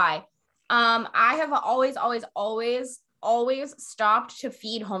 that's a lie. I have always stopped to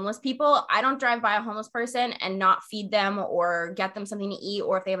feed homeless people. I don't drive by a homeless person and not feed them or get them something to eat,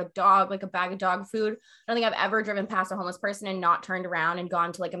 or if they have a dog, a bag of dog food. I don't think I've ever driven past a homeless person and not turned around and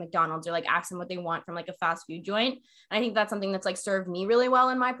gone to a McDonald's or asked them what they want from a fast food joint. And I think that's something that's served me really well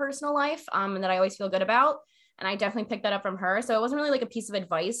in my personal life, and that I always feel good about. And I definitely picked that up from her. So it wasn't really a piece of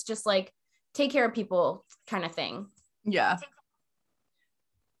advice, just take care of people kind of thing. Yeah.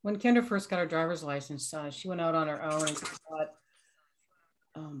 When Kendra first got her driver's license, she went out on her own and bought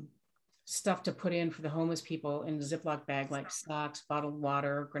stuff to put in for the homeless people in a Ziploc bag, like socks, bottled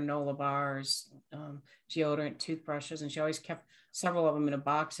water, granola bars, deodorant, toothbrushes. And she always kept several of them in a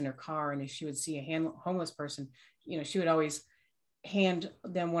box in her car. And if she would see a homeless person, she would always hand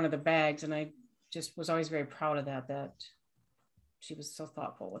them one of the bags. And I just was always very proud of that she was so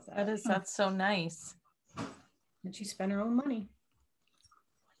thoughtful with that. That's so nice. And she spent her own money.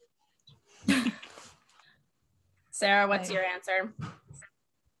 Sarah, what's your answer?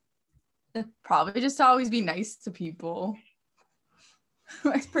 Probably just to always be nice to people.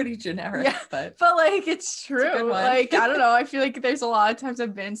 It's pretty generic, yeah, but it's true. I don't know. I feel like there's a lot of times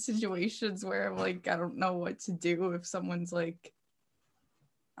I've been in situations where I'm I don't know what to do if someone's I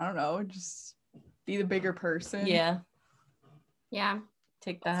I don't know, just be the bigger person. Yeah.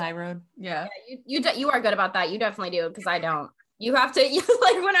 Take the high road. Yeah. You are good about that. You definitely do, because I don't. You have to,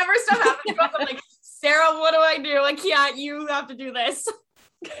 like, whenever stuff happens, I'm like, Sarah, what do I do? Like, yeah, you have to do this.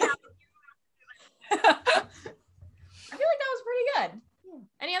 I feel like that was pretty good. Yeah.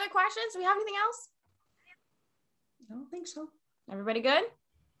 Any other questions? Do we have anything else? I don't think so. Everybody good? I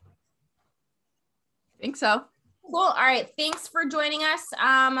think so. Cool. All right. Thanks for joining us.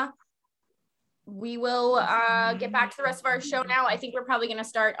 We will get back to the rest of our show now. I think we're probably going to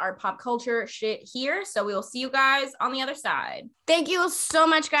start our pop culture shit here. So we will see you guys on the other side. Thank you so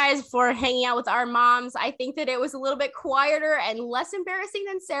much, guys, for hanging out with our moms. I think that it was a little bit quieter and less embarrassing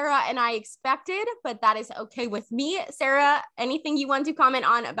than Sarah and I expected, but that is okay with me. Sarah, anything you want to comment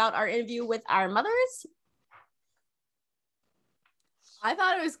on about our interview with our mothers? I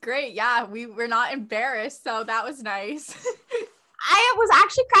thought it was great. Yeah, we were not embarrassed, so that was nice. I was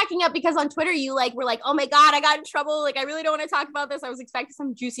actually cracking up because on Twitter, you were like, oh my God, I got in trouble. Like, I really don't want to talk about this. I was expecting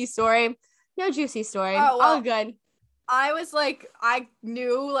some juicy story. No juicy story. Oh, well, all good. I was like, I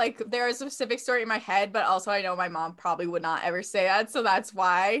knew like there was a specific story in my head, but also I know my mom probably would not ever say that. So that's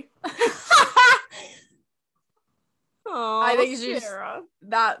why. Oh, I think it's just Sarah.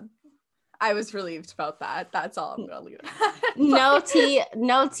 that I was relieved about that. That's all I'm gonna leave it at.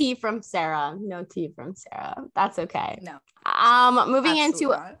 No tea from Sarah. No tea from Sarah. That's okay. No. Moving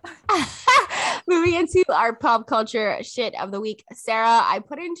into our pop culture shit of the week. Sarah, I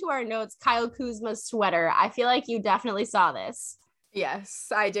put into our notes Kyle Kuzma's sweater. I feel like you definitely saw this.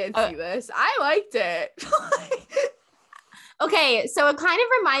 Yes, I did see this. I liked it. Okay, so it kind of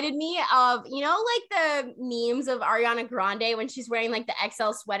reminded me of, like the memes of Ariana Grande when she's wearing like the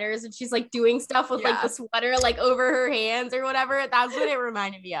XL sweaters and she's like doing stuff with like the sweater like over her hands or whatever. That's what it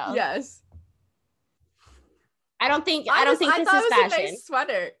reminded me of. Yes. I don't think this is fashion. A nice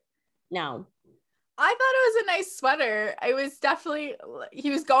sweater. No. I thought it was a nice sweater. It was definitely,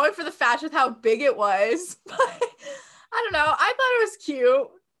 he was going for the fashion with how big it was. But I don't know. I thought it was cute.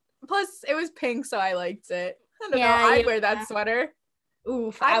 Plus, it was pink, so I liked it. I don't know. I'd wear that sweater.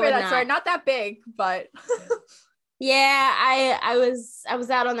 Oof, I'd wear that sweater. Not that big, but yeah, I was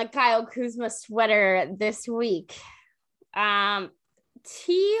out on the Kyle Kuzma sweater this week.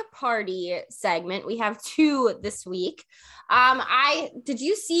 Tea party segment. We have 2 this week. Did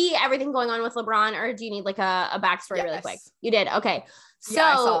you see everything going on with LeBron, or do you need like a backstory really quick? You did. Okay. So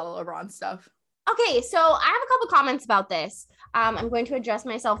yeah, I saw the LeBron stuff. Okay, so I have a couple comments about this. I'm going to adjust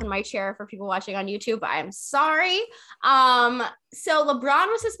myself in my chair for people watching on YouTube. I'm sorry. So LeBron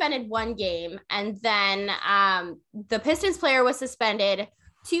was suspended 1 game, and then the Pistons player was suspended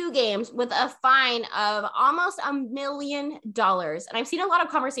 2 games with a fine of almost $1 million. And I've seen a lot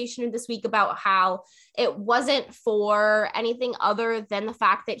of conversation this week about how it wasn't for anything other than the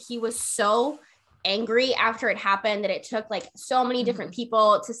fact that he was so angry after it happened that it took like so many different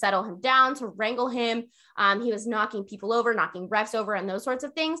people to settle him down, to wrangle him. He was knocking people over, knocking refs over, and those sorts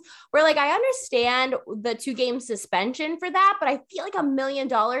of things. Where like I understand the 2-game suspension for that, but I feel like $1 million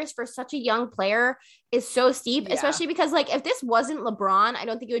for such a young player is so steep, especially because like if this wasn't LeBron, I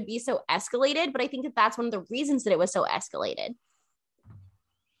don't think it would be so escalated. But I think that that's one of the reasons that it was so escalated.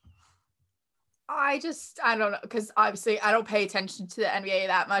 I don't know, because obviously I don't pay attention to the NBA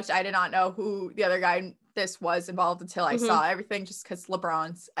that much. I did not know who the other guy this was involved until I saw everything, just because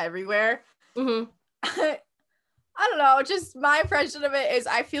LeBron's everywhere. I don't know, just my impression of it is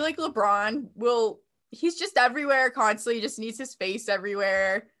I feel like LeBron he's just everywhere constantly, just needs his face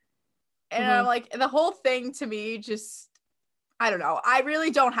everywhere. And I'm like, the whole thing to me just, I don't know. I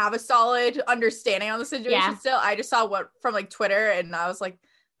really don't have a solid understanding on the situation still. I just saw from like Twitter and I was like,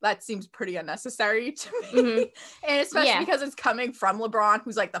 that seems pretty unnecessary to me. And especially because it's coming from LeBron,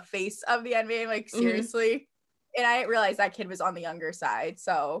 who's like the face of the NBA, like seriously. And I didn't realize that kid was on the younger side.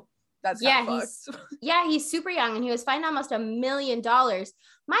 So that's he's super young and he was fined almost $1 million.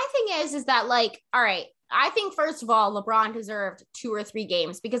 My thing is that like, all right, I think first of all, LeBron deserved 2 or 3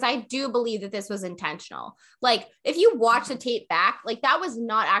 games because I do believe that this was intentional. Like if you watch the tape back, like that was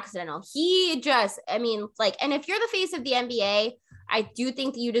not accidental. And if you're the face of the NBA, I do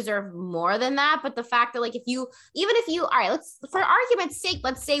think that you deserve more than that. But the fact that like, all right, let's, for argument's sake,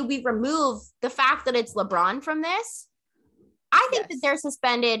 let's say we remove the fact that it's LeBron from this. I think that they're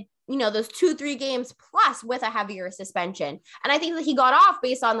suspended, those 2-3 games plus with a heavier suspension. And I think that he got off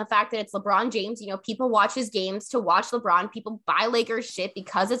based on the fact that it's LeBron James. People watch his games to watch LeBron. People buy Lakers shit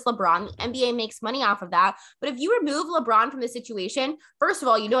because it's LeBron. The NBA makes money off of that. But if you remove LeBron from the situation, first of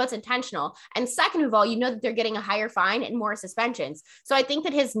all, it's intentional. And second of all, that they're getting a higher fine and more suspensions. So I think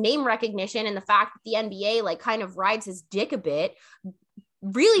that his name recognition and the fact that the NBA like kind of rides his dick a bit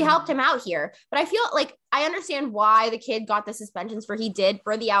really helped him out here. But I feel like I understand why the kid got the suspensions for he did,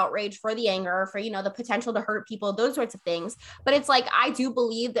 for the outrage, for the anger, for, you know, the potential to hurt people, those sorts of things. But it's like, I do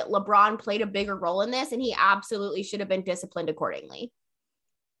believe that LeBron played a bigger role in this, and he absolutely should have been disciplined accordingly.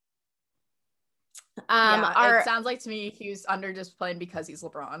 It sounds like to me he was under discipline because he's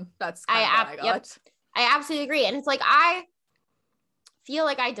LeBron. That's kind of what I got. Yep, I absolutely agree. And it's like, I feel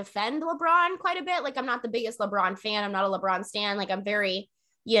like I defend LeBron quite a bit. Like, I'm not the biggest LeBron fan. I'm not a LeBron stan. Like, I'm very,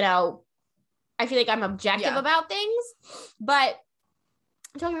 you know, I feel like I'm objective about things, but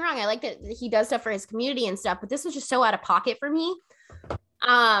don't get me wrong. I like that he does stuff for his community and stuff, but this was just so out of pocket for me.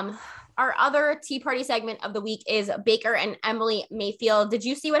 Our other Tea Party segment of the week is Baker and Emily Mayfield. Did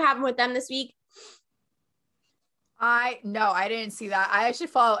you see what happened with them this week? No, I didn't see that. I actually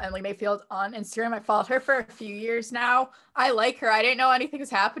follow Emily Mayfield on Instagram. I followed her for a few years now. I like her. I didn't know anything was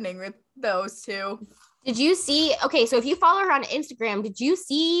happening with those two. Did you see? Okay, so if you follow her on Instagram, did you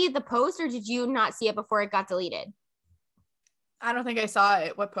see the post or did you not see it before it got deleted? I don't think I saw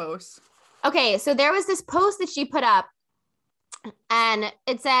it. What post? Okay, so there was this post that she put up, and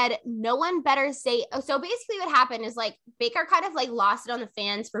it said, no one better say. So basically what happened is, like, Baker kind of like lost it on the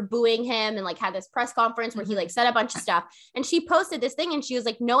fans for booing him, and like had this press conference where he like said a bunch of stuff, and she posted this thing and she was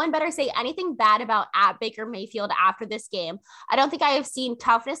like, no one better say anything bad about at Baker Mayfield after this game. I don't think I have seen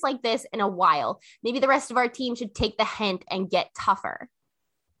toughness like this in a while. Maybe the rest of our team should take the hint and get tougher.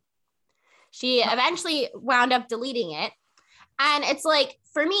 She eventually wound up deleting it. And it's like,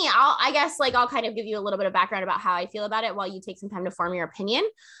 for me, I'll kind of give you a little bit of background about how I feel about it while you take some time to form your opinion.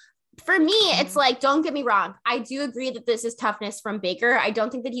 For me, it's like, don't get me wrong. I do agree that this is toughness from Baker. I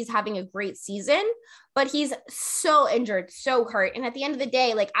don't think that he's having a great season, but he's so injured, so hurt. And at the end of the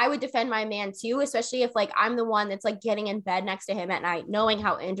day, like, I would defend my man too, especially if like I'm the one that's like getting in bed next to him at night, knowing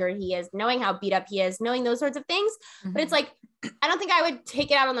how injured he is, knowing how beat up he is, knowing those sorts of things. But it's like, I don't think I would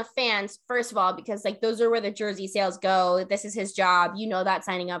take it out on the fans, first of all, because like those are where the jersey sales go. This is his job. You know that,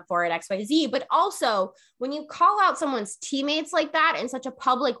 signing up for it, XYZ. But also, when you call out someone's teammates like that in such a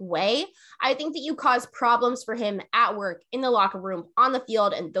public way, I think that you cause problems for him at work, in the locker room, on the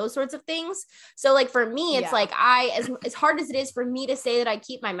field, and those sorts of things. So like for me, it's like, as hard as it is for me to say that I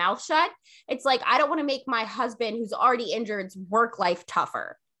keep my mouth shut, it's like, I don't want to make my husband, who's already injured's work life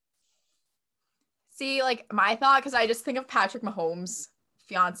tougher. See, like, my thought, because I just think of Patrick Mahomes'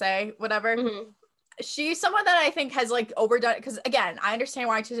 fiance, whatever. She's someone that I think has like overdone, because again, I understand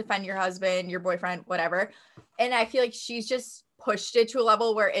wanting to defend your husband, your boyfriend, whatever. And I feel like she's just pushed it to a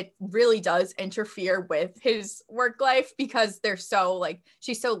level where it really does interfere with his work life, because they're so like,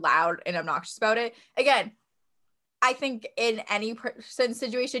 she's so loud and obnoxious about it. Again, I think in any person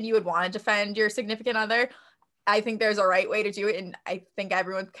situation, you would want to defend your significant other. I think there's a right way to do it, and I think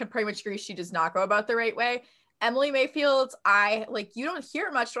everyone can pretty much agree she does not go about the right way. Emily Mayfield, you don't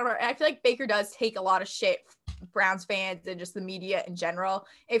hear much from her, and I feel like Baker does take a lot of shit, Browns fans and just the media in general.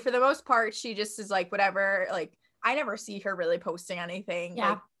 And for the most part, she just is like, whatever. Like, I never see her really posting anything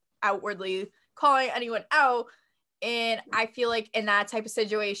like outwardly calling anyone out. And I feel like in that type of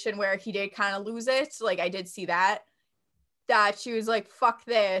situation where he did kind of lose it, like I did see that she was like, fuck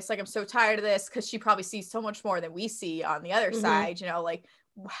this, like I'm so tired of this, because she probably sees so much more than we see on the other side, you know, like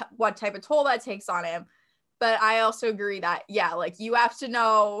what type of toll that takes on him. But I also agree that like you have to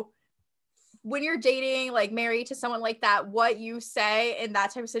know when you're dating, like married to someone like that, what you say in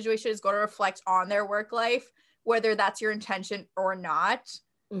that type of situation is going to reflect on their work life, whether that's your intention or not.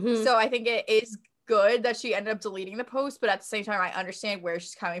 So I think it is good that she ended up deleting the post, but at the same time I understand where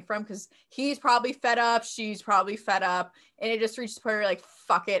she's coming from, because he's probably fed up, she's probably fed up, and it just reached the point where like,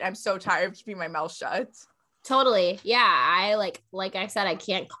 fuck it, I'm so tired of keeping my mouth shut. Totally. Yeah, I like I said, I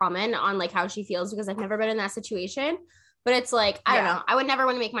can't comment on like how she feels because I've never been in that situation, but it's like, I don't know, I would never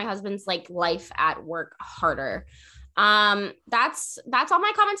want to make my husband's like life at work harder. That's all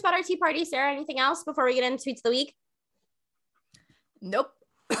my comments about our tea party. Sarah, anything else before we get into tweets of the week? Nope.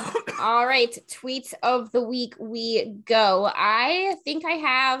 All right, tweets of the week we go. I think I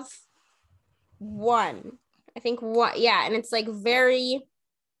have one. Yeah, and it's like very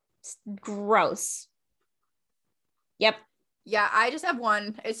gross. Yep. Yeah, I just have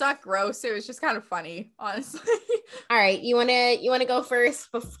one. It's not gross. It was just kind of funny, honestly. All right, you wanna go first?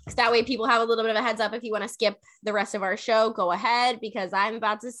 That way people have a little bit of a heads up. If you want to skip the rest of our show, go ahead, because I'm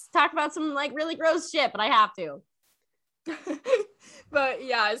about to talk about some like really gross shit, but I have to. But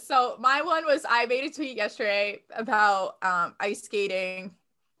yeah, so my one was, I made a tweet yesterday about ice skating.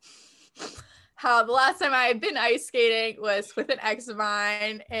 How the last time I had been ice skating was with an ex of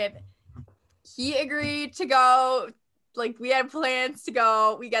mine, and he agreed to go like we had plans to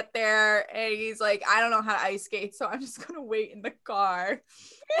go. We get there and he's like, I don't know how to ice skate, so I'm just gonna wait in the car.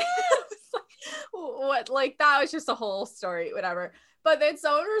 Like, what? Like that was just a whole story, whatever. But then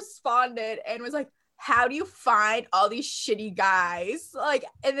someone responded and was like, how do you find all these shitty guys? Like,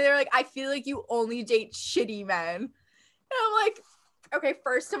 and they're like, I feel like you only date shitty men. And I'm like, okay,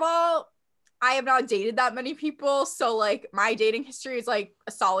 first of all, I have not dated that many people. So like my dating history is like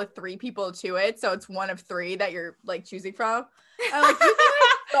a solid 3 people to it. So it's one of 3 that you're like choosing from. And like, you can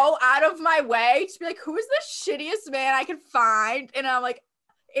like go out of my way to be like, who is the shittiest man I can find? And I'm like,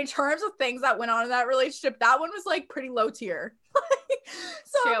 in terms of things that went on in that relationship, that one was like pretty low tier.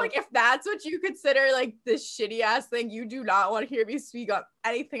 So I'm like, if that's what you consider like this shitty ass thing, you do not want to hear me speak on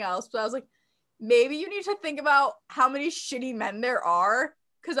anything else. But I was like, maybe you need to think about how many shitty men there are.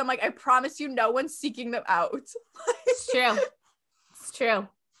 Cause I'm like, I promise you no one's seeking them out. It's true. It's true.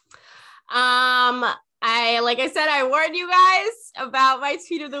 Like I said, I warned you guys about my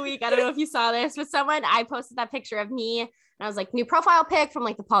tweet of the week. I don't know if you saw this, but I posted that picture of me and I was like, new profile pic from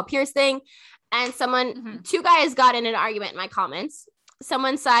like the Paul Pierce thing. And 2 guys got in an argument in my comments.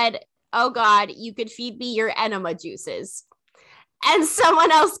 Someone said, oh God, you could feed me your enema juices. And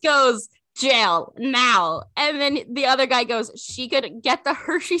someone else goes, jail now. And then the other guy goes, she could get the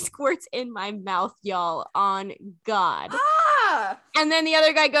Hershey squirts in my mouth, y'all, on God. And then the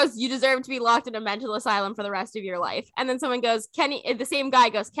other guy goes, you deserve to be locked in a mental asylum for the rest of your life. And then someone goes, the same guy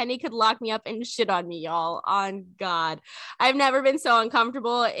goes, Kenny could lock me up and shit on me, y'all, on God. I've never been so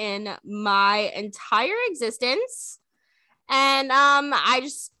uncomfortable in my entire existence. And I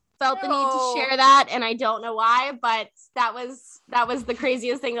just felt the need to share that, and I don't know why, but that was the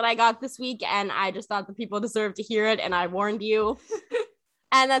craziest thing that I got this week, and I just thought the people deserved to hear it, and I warned you.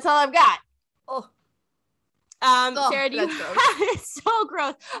 And that's all I've got. Sarah, do you it's so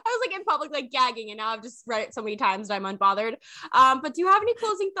gross. I was like in public like gagging, and now I've just read it so many times that I'm unbothered. But do you have any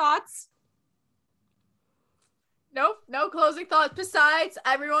closing thoughts? Nope, no closing thoughts. Besides,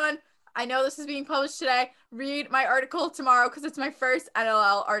 everyone, I know this is being published today. Read my article tomorrow because it's my first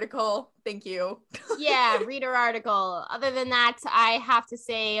NLL article. Thank you. Yeah, read her article. Other than that, I have to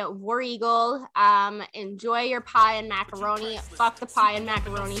say, War Eagle, enjoy your pie and macaroni. Fuck the pie and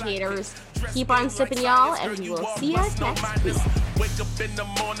macaroni haters. Keep on sipping, y'all, and we will see you next week. Wake up in the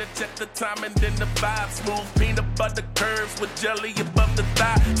morning, check the time, and then the vibe. Smooth peanut butter curves with jelly above the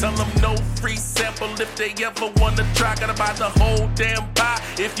thigh. Tell them no free sample if they ever want to try. Gotta buy the whole damn pie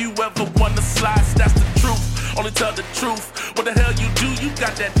if you ever want to slice. That's the truth. Only tell the truth. What the hell you do? You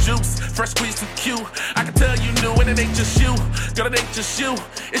got that juice. Fresh squeeze to Q. I can tell you new, and it ain't just you. Girl, it ain't just you.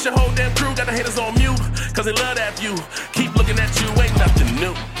 It's your whole damn crew. Got the haters on mute, cause they love that view. Keep looking at you, ain't nothing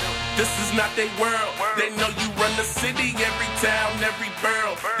new. This is not their world. They know you run the city, every town, every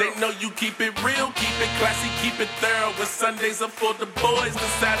borough. They know you keep it real, keep it classy, keep it thorough. When Sundays are for the boys, the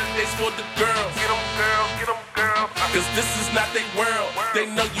Saturdays for the girls. Get 'em, girl, get 'em, girl. Cause this is not their world.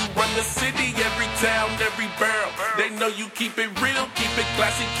 They know you run the city, every town, every borough. They know you keep it real, keep it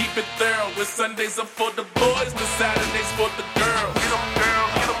classy, keep it thorough. When Sundays are for the boys, the Saturdays for the girls. Get 'em, girl,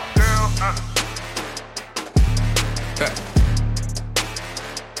 get 'em, girl.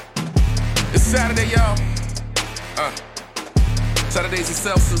 It's Saturday, y'all. Saturdays and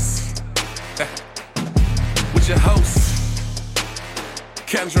Celsius. With your hosts,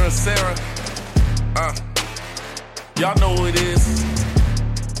 Kendra and Sarah. Y'all know who it is.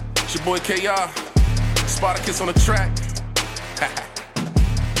 It's your boy KR. Spartacus on the track.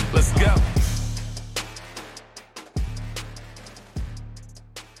 Let's go.